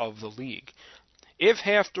rest of the league. If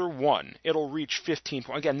Hafter won, it'll reach 15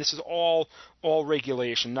 points. Again, this is all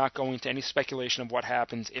regulation, not going into any speculation of what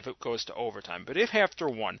happens if it goes to overtime. But if Hafter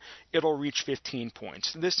won, it'll reach 15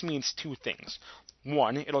 points. This means 2 things.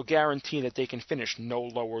 1, it'll guarantee that they can finish no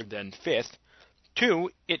lower than 5th. 2,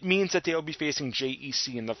 it means that they'll be facing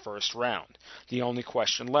JEC in the first round. The only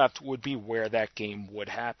question left would be where that game would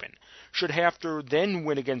happen. Should Hafter then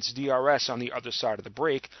win against DRS on the other side of the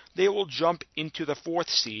break, they will jump into the 4th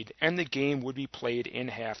seed, and the game would be played in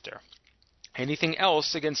Hafter. Anything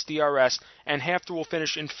else against DRS, and Hafter will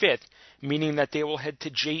finish in 5th, meaning that they will head to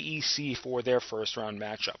JEC for their first round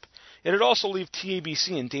matchup. It would also leave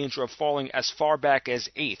TABC in danger of falling as far back as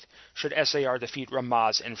 8th should SAR defeat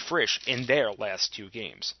Ramaz and Frisch in their last 2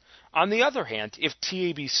 games. On the other hand, if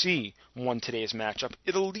TABC won today's matchup,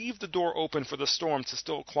 it'll leave the door open for the Storm to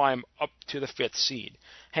still climb up to the 5th seed.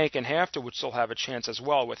 Hank and Hafter would still have a chance as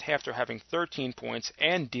well, with Hafter having 13 points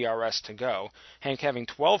and DRS to go, Hank having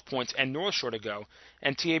 12 points and North Shore to go,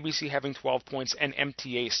 and TABC having 12 points and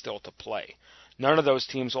MTA still to play. None of those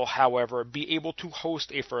teams will, however, be able to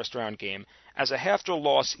host a first-round game, as a Hafter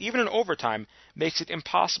loss, even in overtime, makes it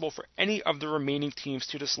impossible for any of the remaining teams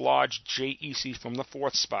to dislodge JEC from the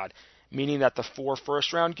 4th spot, meaning that the 4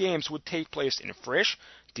 first-round games would take place in Frisch,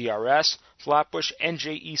 DRS, Flatbush, and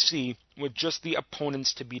JEC, with just the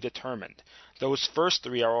opponents to be determined. Those first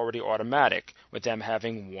 3 are already automatic, with them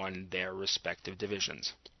having won their respective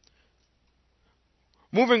divisions.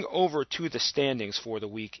 Moving over to the standings for the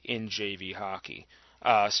week in JV hockey.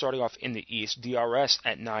 Starting off in the East, DRS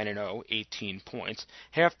at 9-0, 18 points.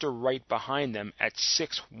 Hafter right behind them at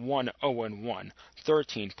 6-1-0-1,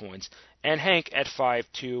 13 points. And Hank at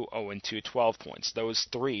 5-2, 0-2, 12 points. Those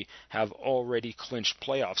 3 have already clinched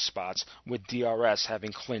playoff spots, with DRS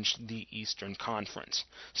having clinched the Eastern Conference.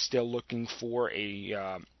 Still looking for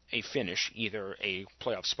a finish, either a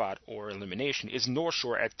playoff spot or elimination, is North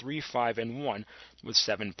Shore at 3-5-1 with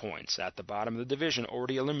 7 points. At the bottom of the division,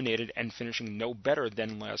 already eliminated and finishing no better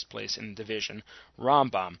than last place in the division,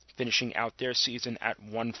 Rambam finishing out their season at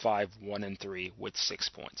 1-5-1-3 with 6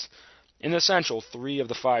 points. In the Central, 3 of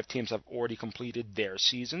the 5 teams have already completed their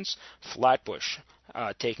seasons. Flatbush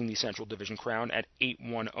taking the Central Division crown at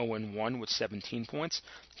 8-1-0-1 with 17 points.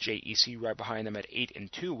 JEC right behind them at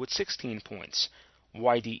 8-2 with 16 points.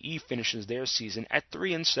 YDE finishes their season at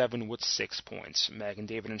 3-7 with 6 points. Magen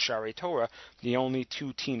David and Shari Torah, the only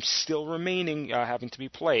 2 teams still remaining having to be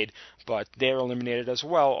played, but they're eliminated as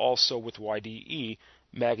well, also with YDE.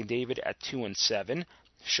 Magen David at 2-7,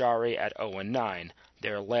 Shari at 0-9.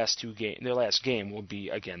 Their last game will be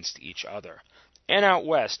against each other. And out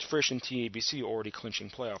west, Frisch and TABC already clinching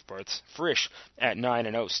playoff berths. Frisch at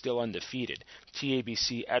 9-0, still undefeated.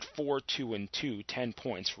 TABC at 4-2-2, 10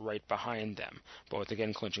 points right behind them. Both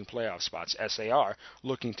again clinching playoff spots. SAR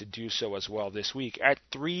looking to do so as well this week at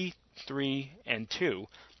 3-3-2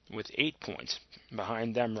 with 8 points.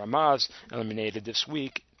 Behind them, Ramaz eliminated this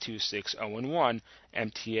week 2-6-0-1.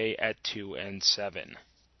 MTA at 2-7.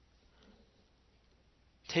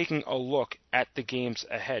 Taking a look at the games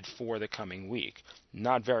ahead for the coming week.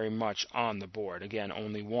 Not very much on the board. Again,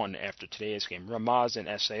 only one after today's game. Ramaz and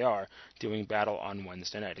SAR doing battle on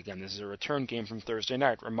Wednesday night. Again, this is a return game from Thursday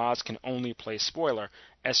night. Ramaz can only play spoiler.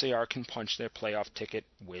 SAR can punch their playoff ticket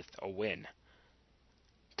with a win.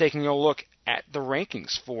 Taking a look at the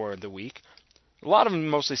rankings for the week. A lot of them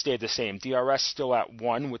mostly stayed the same. DRS still at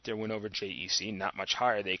 1 with their win over JEC. Not much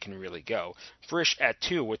higher they can really go. Frisch at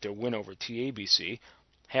 2 with their win over TABC.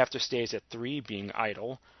 Hafter stays at 3, being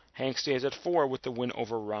idle. Hank stays at 4 with the win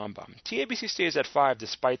over Rambam. TABC stays at 5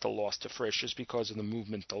 despite the loss to Frisch just because of the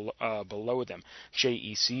movement below them.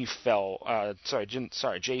 JEC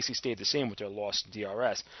JEC stayed the same with their loss to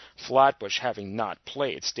DRS. Flatbush, having not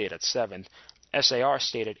played, stayed at 7th. SAR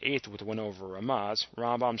stayed at 8th with the win over Ramaz.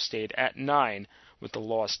 Rambam stayed at 9 with the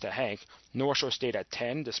loss to Hank. North Shore stayed at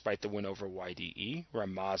 10 despite the win over YDE.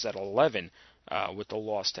 Ramaz at 11 with the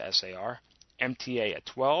loss to SAR. MTA at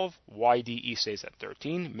 12, YDE stays at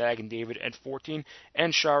 13, Mag and David at 14,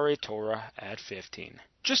 and Share Torah at 15.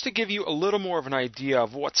 Just to give you a little more of an idea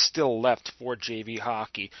of what's still left for JV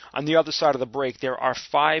hockey, on the other side of the break there are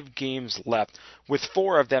 5 games left, with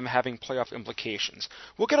 4 of them having playoff implications.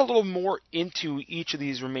 We'll get a little more into each of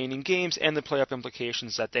these remaining games and the playoff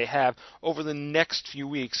implications that they have over the next few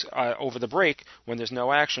weeks, over the break, when there's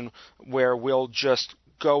no action, where we'll just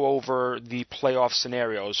go over the playoff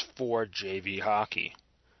scenarios for JV hockey.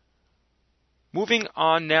 Moving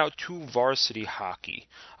on now to varsity hockey.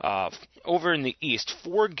 Over in the East,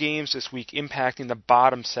 4 games this week impacting the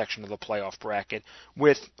bottom section of the playoff bracket,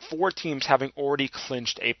 with 4 teams having already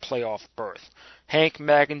clinched a playoff berth. Hank,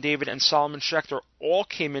 Mag and David, and Solomon Schechter all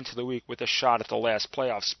came into the week with a shot at the last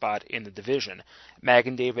playoff spot in the division. Mag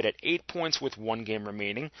and David at 8 points with 1 game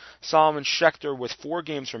remaining, Solomon Schechter with 4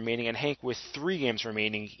 games remaining, and Hank with 3 games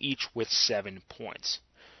remaining, each with 7 points.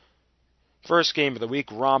 First game of the week,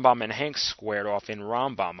 Rambam and Hank squared off in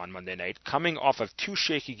Rambam on Monday night. Coming off of 2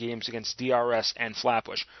 shaky games against DRS and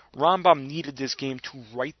Flatbush, Rambam needed this game to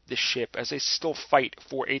right the ship as they still fight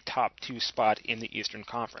for a top 2 spot in the Eastern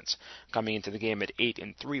Conference. Coming into the game at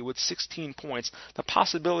 8-3 with 16 points, the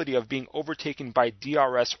possibility of being overtaken by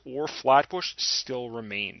DRS or Flatbush still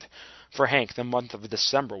remained. For Hank, the month of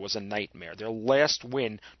December was a nightmare. Their last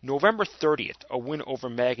win, November 30th, a win over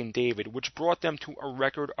Mag and David, which brought them to a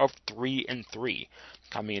record of 3-3.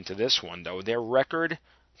 Coming into this one, though, their record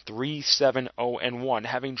 3-7-0-1,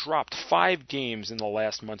 having dropped 5 games in the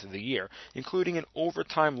last month of the year, including an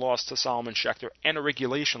overtime loss to Solomon Schechter and a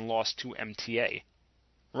regulation loss to MTA.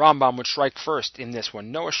 Rambam would strike first in this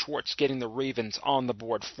one, Noah Schwartz getting the Ravens on the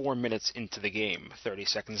board 4 minutes into the game. 30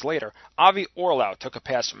 seconds later, Avi Orlau took a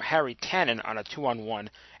pass from Harry Tannen on a 2-on-1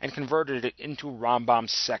 and converted it into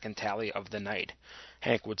Rambam's second tally of the night.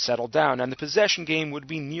 Hank would settle down, and the possession game would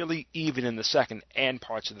be nearly even in the second and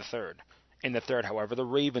parts of the third. In the third, however, the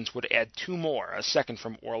Ravens would add 2 more, a second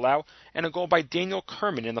from Orlau, and a goal by Daniel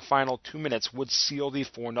Kerman in the final 2 minutes would seal the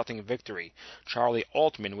 4-0 victory. Charlie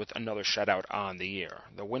Altman with another shutout on the year.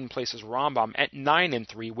 The win places Rambam at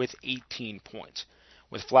 9-3 with 18 points.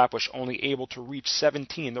 With Flatbush only able to reach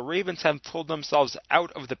 17, the Ravens have pulled themselves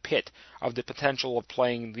out of the pit of the potential of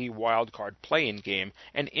playing the wildcard play-in game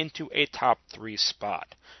and into a top 3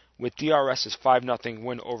 spot. With DRS's 5-0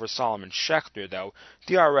 win over Solomon Schechter, though,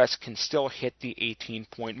 DRS can still hit the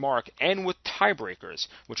 18-point mark, and with tiebreakers,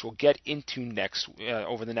 which we'll get into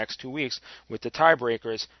over the next 2 weeks, with the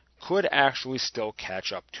tiebreakers, could actually still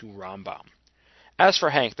catch up to Rambam. As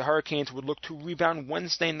for Hank, the Hurricanes would look to rebound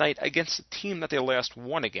Wednesday night against the team that they last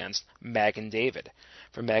won against, Mag and David.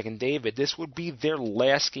 For Mag and David, this would be their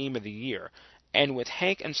last game of the year, and with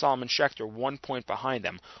Hank and Solomon Schechter 1 point behind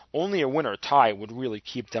them, only a win or tie would really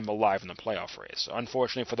keep them alive in the playoff race.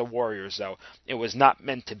 Unfortunately for the Warriors, though, it was not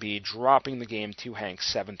meant to be, dropping the game to Hank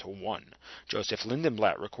 7-1. Joseph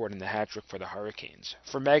Lindenblatt recording the hat-trick for the Hurricanes.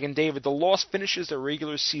 For Mag and David, the loss finishes their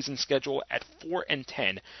regular season schedule at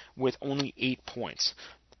 4-10 with only 8 points.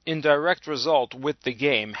 In direct result with the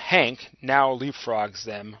game, Hank now leapfrogs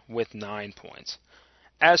them with 9 points.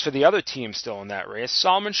 As for the other team still in that race,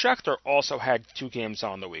 Solomon Schechter also had 2 games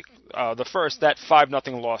on the week. The first, that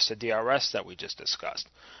 5-0 loss to DRS that we just discussed.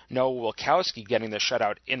 Noah Wilkowski getting the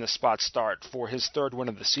shutout in the spot start for his 3rd win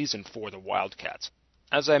of the season for the Wildcats.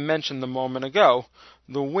 As I mentioned a moment ago,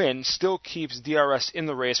 the win still keeps DRS in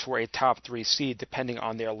the race for a top 3 seed depending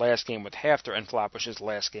on their last game with Hafter and Flatbush's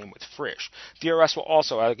last game with Frisch. DRS will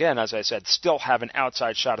also, again, as I said, still have an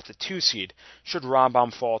outside shot at the 2 seed should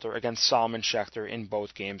Rambam falter against Solomon Schechter in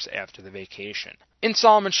both games after the vacation. In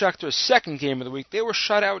Solomon Schechter's second game of the week, they were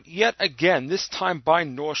shut out yet again, this time by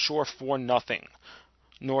North Shore 4-0.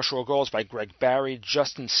 North Shore goals by Greg Barry,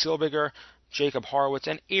 Justin Silbiger, Jacob Horowitz,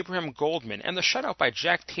 and Abraham Goldman, and the shutout by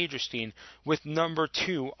Jack Tagerstein with number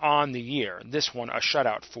 2 on the year. This one a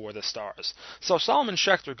shutout for the Stars. So Solomon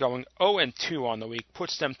Schechter going 0-2 on the week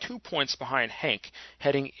puts them 2 points behind Hank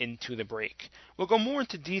heading into the break. We'll go more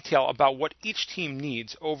into detail about what each team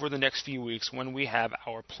needs over the next few weeks when we have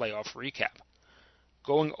our playoff recap.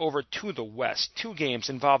 Going over to the West, 2 games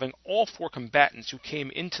involving all 4 combatants who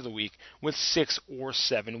came into the week with 6 or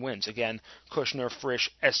 7 wins. Again, Kushner, Frisch,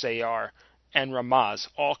 SAR, and Ramaz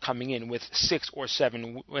all coming in with 6 or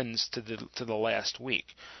 7 wins to the last week.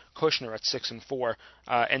 Kushner at 6-4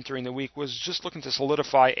 entering the week was just looking to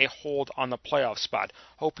solidify a hold on the playoff spot,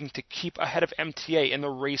 hoping to keep ahead of MTA in the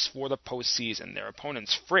race for the postseason. Their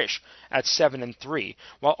opponents Frisch at 7-3,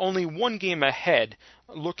 while only 1 game ahead,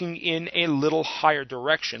 looking in a little higher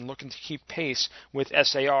direction, looking to keep pace with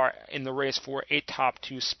SAR in the race for a top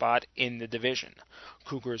 2 spot in the division.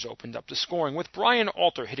 Cougars opened up the scoring with Brian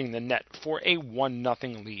Alter hitting the net for a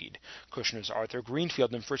 1-0 lead. Kushner's Arthur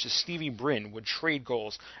Greenfield and Frisch's Stevie Brin would trade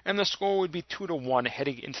goals, and the score would be 2-1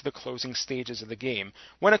 heading into the closing stages of the game,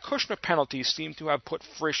 when a Kushner penalty seemed to have put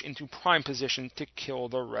Frisch into prime position to kill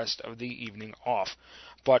the rest of the evening off.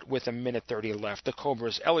 But with a minute 30 left, the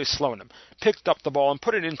Cobras' Ellie Slonim picked up the ball and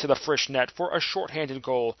put it into the Frisch net for a shorthanded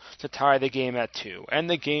goal to tie the game at 2, and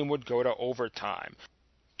the game would go to overtime.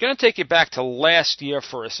 Going to take you back to last year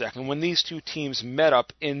for a second when these 2 teams met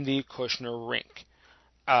up in the Kushner rink.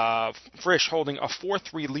 Frisch holding a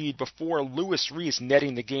 4-3 lead before Lewis Reese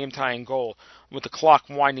netting the game-tying goal with the clock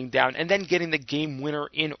winding down and then getting the game winner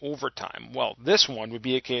in overtime. Well, this one would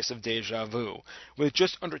be a case of deja vu. With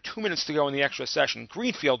just under 2 minutes to go in the extra session,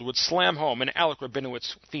 Greenfield would slam home an Alec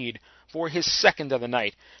Rabinowitz feed for his second of the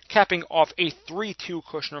night, capping off a 3-2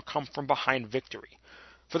 Kushner come-from-behind victory.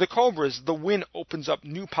 For the Cobras, the win opens up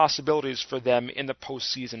new possibilities for them in the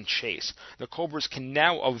postseason chase. The Cobras can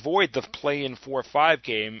now avoid the play-in 4-5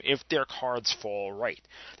 game if their cards fall right.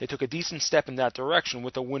 They took a decent step in that direction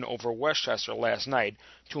with a win over Westchester last night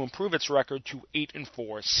to improve its record to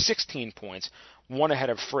 8-4, 16 points, 1 ahead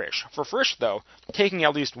of Frisch. For Frisch, though, taking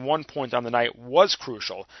at least 1 point on the night was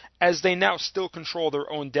crucial, as they now still control their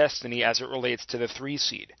own destiny as it relates to the 3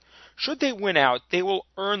 seed. Should they win out, they will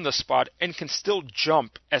earn the spot and can still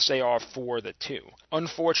jump SAR for the 2.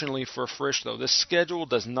 Unfortunately for Frisch, though, the schedule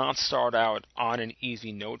does not start out on an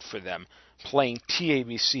easy note for them, playing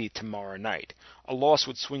TABC tomorrow night. A loss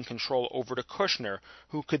would swing control over to Kushner,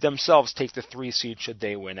 who could themselves take the 3 seed should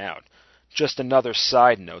they win out. Just another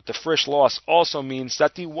side note, the Frisch loss also means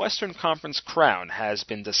that the Western Conference crown has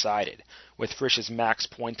been decided, with Frisch's max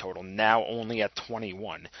point total now only at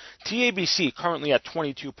 21. TABC, currently at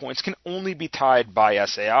 22 points, can only be tied by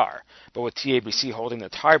SAR, but with TABC holding the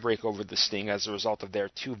tiebreak over the Sting as a result of their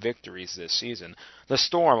 2 victories this season, the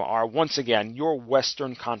Storm are once again your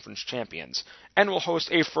Western Conference champions, and will host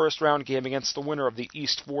a first-round game against the winner of the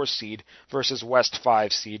East 4 seed versus West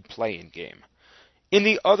 5 seed play-in game. In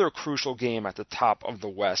the other crucial game at the top of the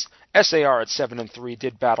West, SAR at 7-3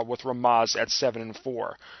 did battle with Ramaz at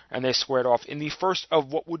 7-4, and they squared off in the first of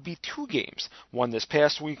what would be 2 games, one this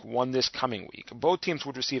past week, one this coming week. Both teams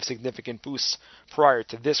would receive significant boosts prior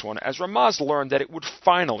to this one, as Ramaz learned that it would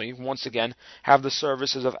finally, once again, have the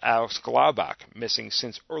services of Alex Glaubach, missing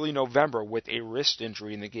since early November with a wrist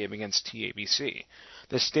injury in the game against TABC.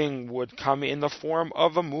 The Sting would come in the form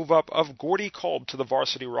of a move-up of Gordy Kolb to the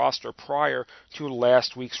varsity roster prior to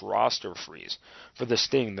last week's roster freeze. For the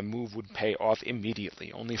Sting, the move would pay off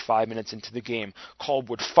immediately. Only 5 minutes into the game, Kolb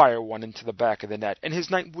would fire one into the back of the net, and his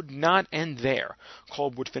night would not end there.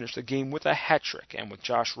 Kolb would finish the game with a hat-trick, and with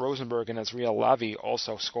Josh Rosenberg and Azriel Lavi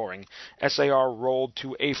also scoring, SAR rolled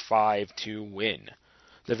to a 5-2 win.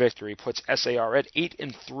 The victory puts SAR at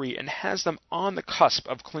 8-3 and has them on the cusp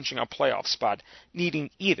of clinching a playoff spot,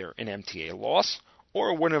 needing either an MTA loss or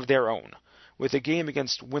a win of their own. With a game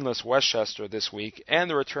against winless Westchester this week and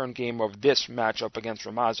the return game of this matchup against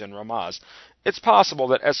Ramaz and Ramaz, it's possible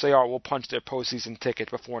that SAR will punch their postseason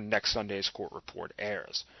ticket before next Sunday's court report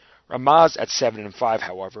airs. Ramaz at 7-5,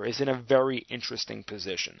 however, is in a very interesting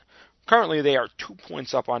position. Currently, they are 2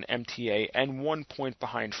 points up on MTA and 1 point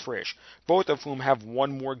behind Frisch, both of whom have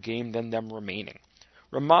one more game than them remaining.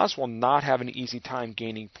 Ramaz will not have an easy time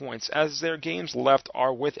gaining points, as their games left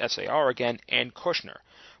are with SAR again and Kushner.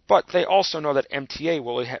 But they also know that MTA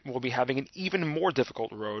will be having an even more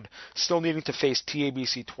difficult road, still needing to face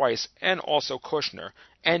TABC twice and also Kushner,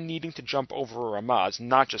 and needing to jump over Ramaz,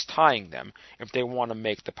 not just tying them, if they want to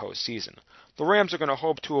make the postseason. The Rams are going to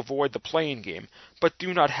hope to avoid the play-in game, but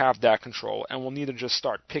do not have that control and will need to just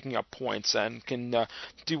start picking up points and can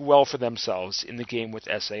do well for themselves in the game with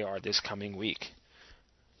SAR this coming week.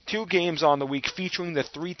 2 games on the week featuring the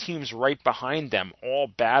 3 teams right behind them, all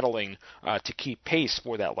battling to keep pace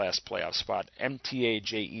for that last playoff spot, MTA,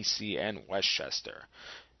 JEC, and Westchester.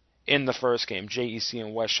 In the first game, JEC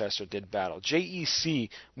and Westchester did battle. JEC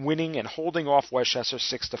winning and holding off Westchester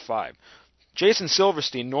 6-5. Jason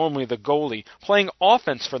Silverstein, normally the goalie, playing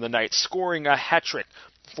offense for the night, scoring a hat-trick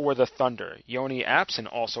for the Thunder. Yoni Apson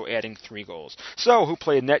also adding 3 goals. So, who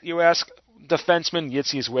played net, you ask? Defenseman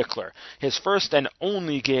Yitzi's Wickler, his first and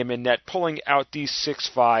only game in net, pulling out the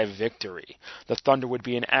 6-5 victory. The Thunder would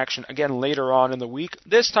be in action again later on in the week,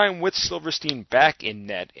 this time with Silverstein back in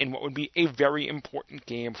net in what would be a very important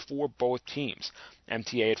game for both teams.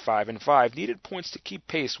 MTA at 5-5 needed points to keep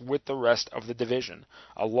pace with the rest of the division.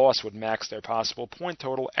 A loss would max their possible point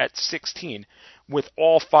total at 16, with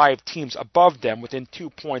all 5 teams above them within 2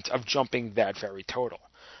 points of jumping that very total.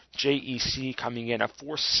 JEC coming in at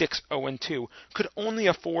 4-6-0-2 could only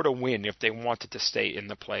afford a win if they wanted to stay in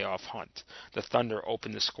the playoff hunt. The Thunder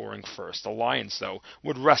opened the scoring first. The Lions, though,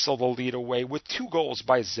 would wrestle the lead away with 2 goals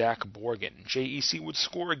by Zach Borgen. JEC would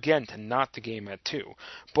score again to knot the game at 2,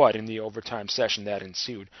 but in the overtime session that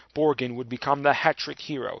ensued, Borgen would become the hat-trick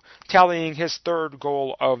hero, tallying his 3rd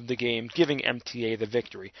goal of the game, giving MTA the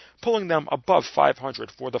victory, pulling them above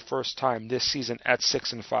 500 for the first time this season at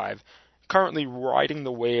 6-5. Currently riding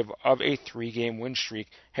the wave of a 3-game win streak,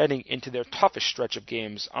 heading into their toughest stretch of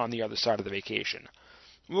games on the other side of the vacation.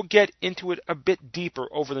 We'll get into it a bit deeper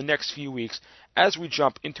over the next few weeks as we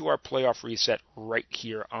jump into our playoff reset right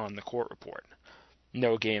here on the Court Report.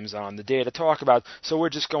 No games on the day to talk about, so we're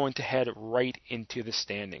just going to head right into the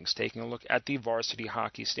standings, taking a look at the varsity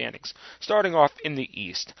hockey standings. Starting off in the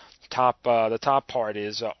East, the top part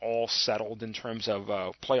is all settled in terms of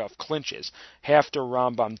playoff clinches. Hafter,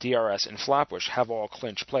 Rambam, DRS, and Flatbush have all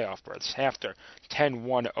clinched playoff berths. Hafter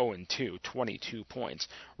 10-1-0-2, 22 points.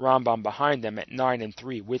 Rambam behind them at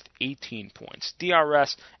 9-3 with 18 points.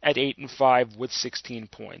 DRS at 8-5 with 16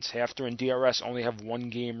 points. Hafter and DRS only have 1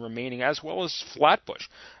 game remaining, as well as Flatbush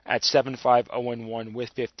at 7-5-0-1 with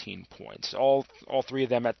 15 points. All 3 of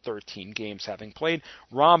them at 13 games having played.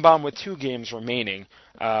 Rambam with 2 games remaining,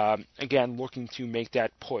 again looking to make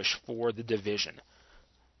that push for the division.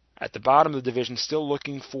 At the bottom of the division, still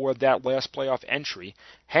looking for that last playoff entry,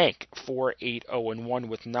 Hank 4-8-0-1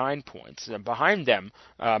 with 9 points. And behind them,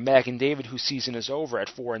 Mac and David, whose season is over, at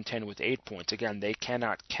 4-10 with 8 points. Again, they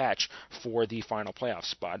cannot catch for the final playoff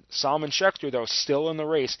spot. Solomon Schechter, though, still in the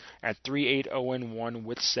race at 3-8-0-1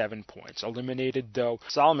 with 7 points. Eliminated, though,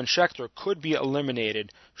 Solomon Schechter could be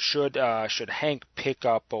eliminated should Hank pick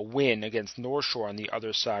up a win against North Shore on the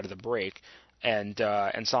other side of the break. And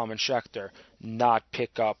Solomon Schechter not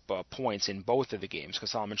pick up points in both of the games,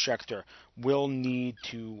 because Solomon Schechter will need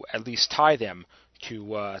to at least tie them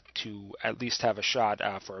to at least have a shot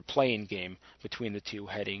for a play-in game between the two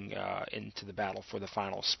heading into the battle for the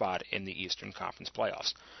final spot in the Eastern Conference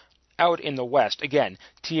playoffs. Out in the West, again,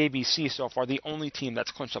 TABC so far the only team that's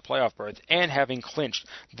clinched a playoff berth and having clinched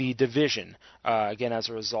the division, again as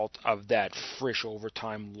a result of that Frisch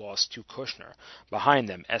overtime loss to Kushner. Behind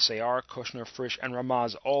them, SAR, Kushner, Frisch, and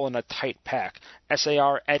Ramaz all in a tight pack.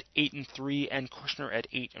 SAR at 8-3 and Kushner at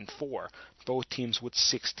 8-4. Both teams with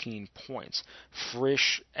 16 points.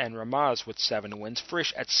 Frisch and Ramaz with 7 wins.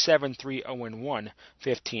 Frisch at 7-3-0-1,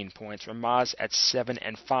 15 points. Ramaz at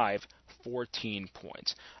 7-5, 14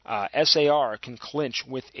 points. SAR can clinch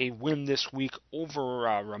with a win this week over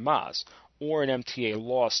Ramaz, or an MTA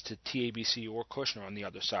loss to TABC or Kushner on the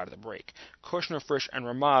other side of the break. Kushner, Frisch, and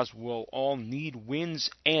Ramaz will all need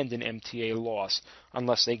wins and an MTA loss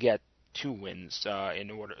unless they get 2 wins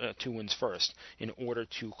first in order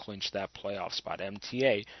to clinch that playoff spot.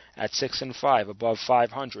 MTA at 6-5 above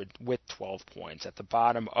 500 with 12 points. At the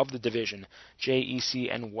bottom of the division,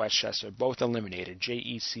 JEC and Westchester both eliminated.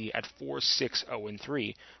 JEC at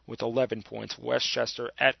 4-6-0-3 with 11 points.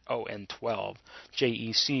 Westchester at 0-12.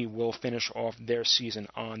 JEC will finish off their season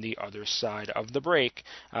on the other side of the break,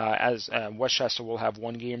 as Westchester will have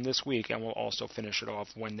 1 game this week and will also finish it off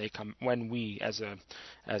when we as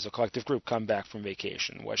a collective active group come back from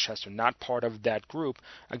vacation. Westchester not part of that group.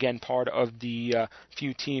 Again, part of the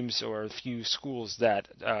few teams or few schools that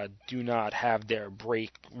do not have their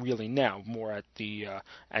break really now, more at the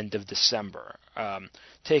end of December.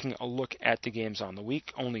 Taking a look at the games on the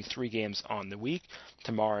week, only 3 games on the week.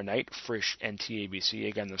 Tomorrow night, Frisch and TABC.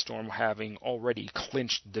 Again, the Storm having already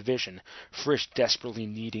clinched division. Frisch desperately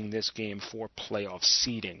needing this game for playoff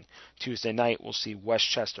seeding. Tuesday night, we'll see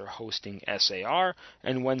Westchester hosting SAR,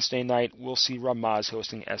 and Wednesday night, we'll see Ramaz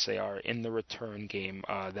hosting SAR in the return game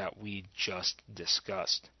that we just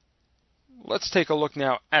discussed. Let's take a look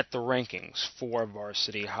now at the rankings for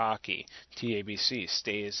varsity hockey. TABC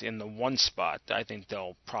stays in the 1 spot. I think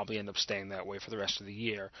they'll probably end up staying that way for the rest of the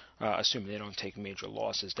year, assuming they don't take major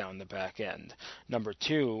losses down the back end. Number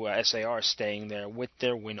 2, SAR staying there with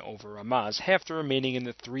their win over Ramaz, half remaining in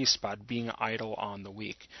the 3 spot, being idle on the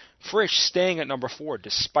week. Frisch staying at number 4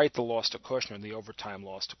 despite the loss to Kushner, the overtime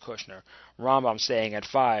loss to Kushner. Rambam staying at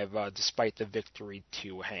 5 despite the victory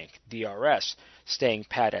to Hank. DRS staying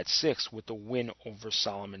pat at 6 with the win over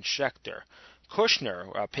Solomon Schechter.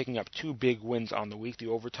 Kushner picking up 2 big wins on the week, the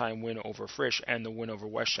overtime win over Frisch and the win over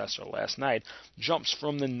Westchester last night, jumps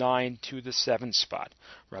from the 9 to the 7 spot.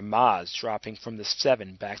 Ramaz dropping from the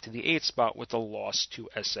 7 back to the 8 spot with a loss to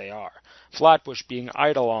SAR. Flatbush being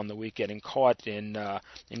idle on the week, getting caught in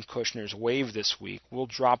Kushner's wave this week, will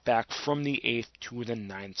drop back from the 8th to the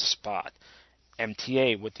 9th spot.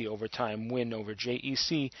 MTA with the overtime win over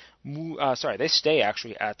JEC, they stay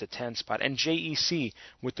actually at the 10th spot, and JEC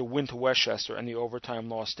with the win to Westchester and the overtime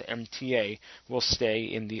loss to MTA will stay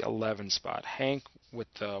in the 11th spot. Hank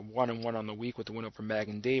with the 1-1 on the week with the win over Mag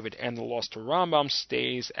and David and the loss to Rambam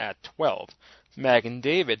stays at 12. Mag and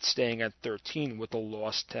David staying at 13 with the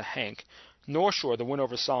loss to Hank. North Shore, the win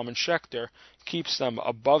over Solomon Schechter, keeps them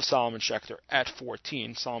above Solomon Schechter at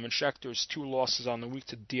 14. Solomon Schechter's 2 losses on the week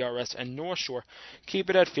to DRS and North Shore keep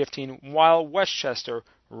it at 15, while Westchester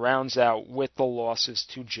rounds out with the losses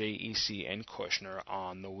to JEC and Kushner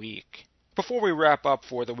on the week. Before we wrap up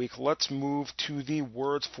for the week, let's move to the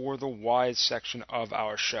Words for the Wise section of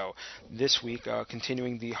our show. This week,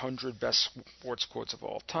 continuing the 100 best sports quotes of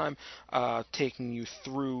all time, taking you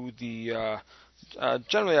through the...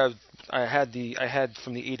 generally, I had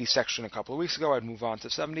from the 80s section a couple of weeks ago. I'd move on to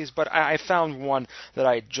 70s, but I found one that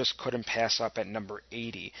I just couldn't pass up at number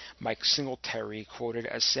 80. Mike Singletary quoted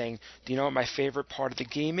as saying, "Do you know what my favorite part of the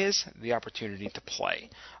game is? The opportunity to play."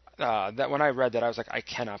 That when I read that, I was like, I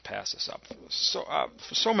cannot pass this up. So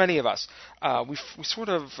for so many of us, we sort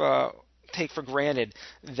of take for granted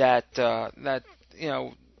that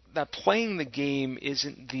that playing the game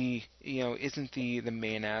isn't the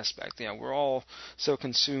main aspect. We're all so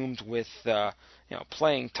consumed with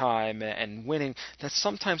playing time and winning that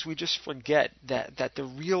sometimes we just forget that the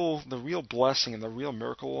real blessing and the real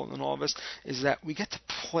miracle in all of this is that we get to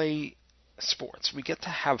play sports. We get to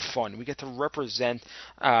have fun. We get to represent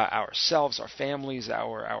ourselves, our families,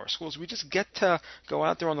 our schools. We just get to go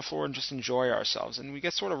out there on the floor and just enjoy ourselves. And we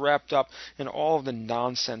get sort of wrapped up in all of the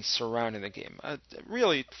nonsense surrounding the game.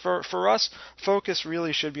 Really, for us, focus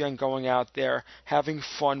really should be on going out there, having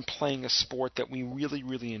fun, playing a sport that we really,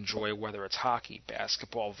 really enjoy, whether it's hockey,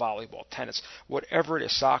 basketball, volleyball, tennis, whatever it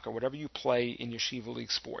is, soccer, whatever you play in your Shiva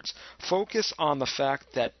League sports. Focus on the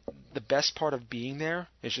fact that the best part of being there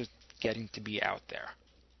is just getting to be out there.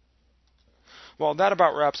 Well, that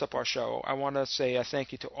about wraps up our show. I want to say a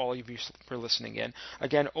thank you to all of you for listening in.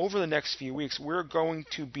 Again, over the next few weeks, we're going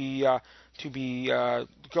to be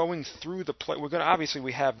going through the play. Obviously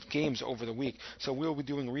we have games over the week, so we'll be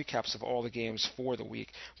doing recaps of all the games for the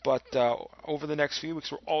week. But over the next few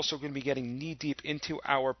weeks, we're also going to be getting knee deep into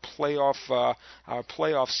our playoff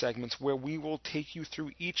segments, where we will take you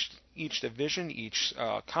through each division, each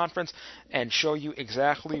conference, and show you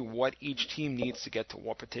exactly what each team needs to get to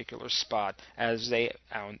what particular spot as they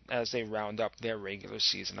round up their regular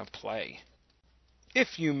season of play.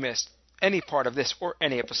 If you missed any part of this or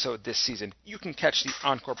any episode this season, you can catch the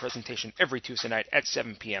encore presentation every Tuesday night at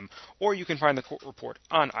 7 p.m., or you can find the court report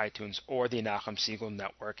on iTunes or the Nachum Segal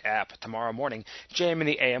Network app. Tomorrow morning, JM in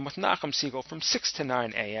the AM with Nachum Segal from 6 to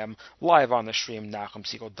 9 a.m., live on the stream,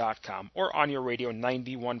 NachumSegal.com, or on your radio,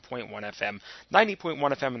 91.1 FM, 90.1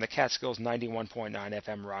 FM in the Catskills, 91.9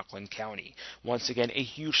 FM Rockland County. Once again, a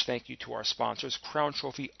huge thank you to our sponsors, Crown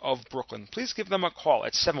Trophy of Brooklyn. Please give them a call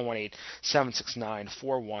at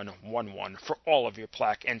 718-769-4111. all-in-one for all of your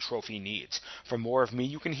plaque and trophy needs. For more of me,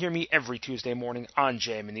 you can hear me every Tuesday morning on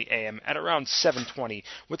JM in the AM at around 7:20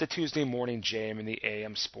 with the Tuesday morning JM in the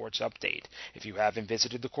AM Sports Update. If you haven't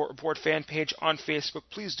visited the Court Report fan page on Facebook,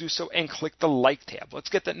 please do so and click the like tab. Let's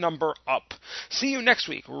get that number up. See you next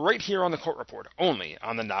week right here on the Court Report, only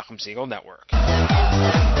on the Nachum Siegel Network.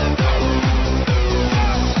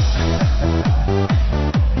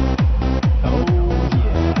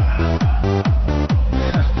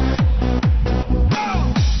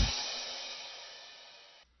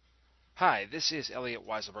 Hi, this is Elliot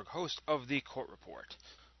Weiselberg, host of The Court Report.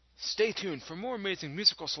 Stay tuned for more amazing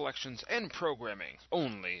musical selections and programming,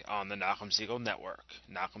 only on the Nachum Siegel Network,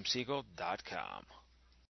 NachumSiegel.com.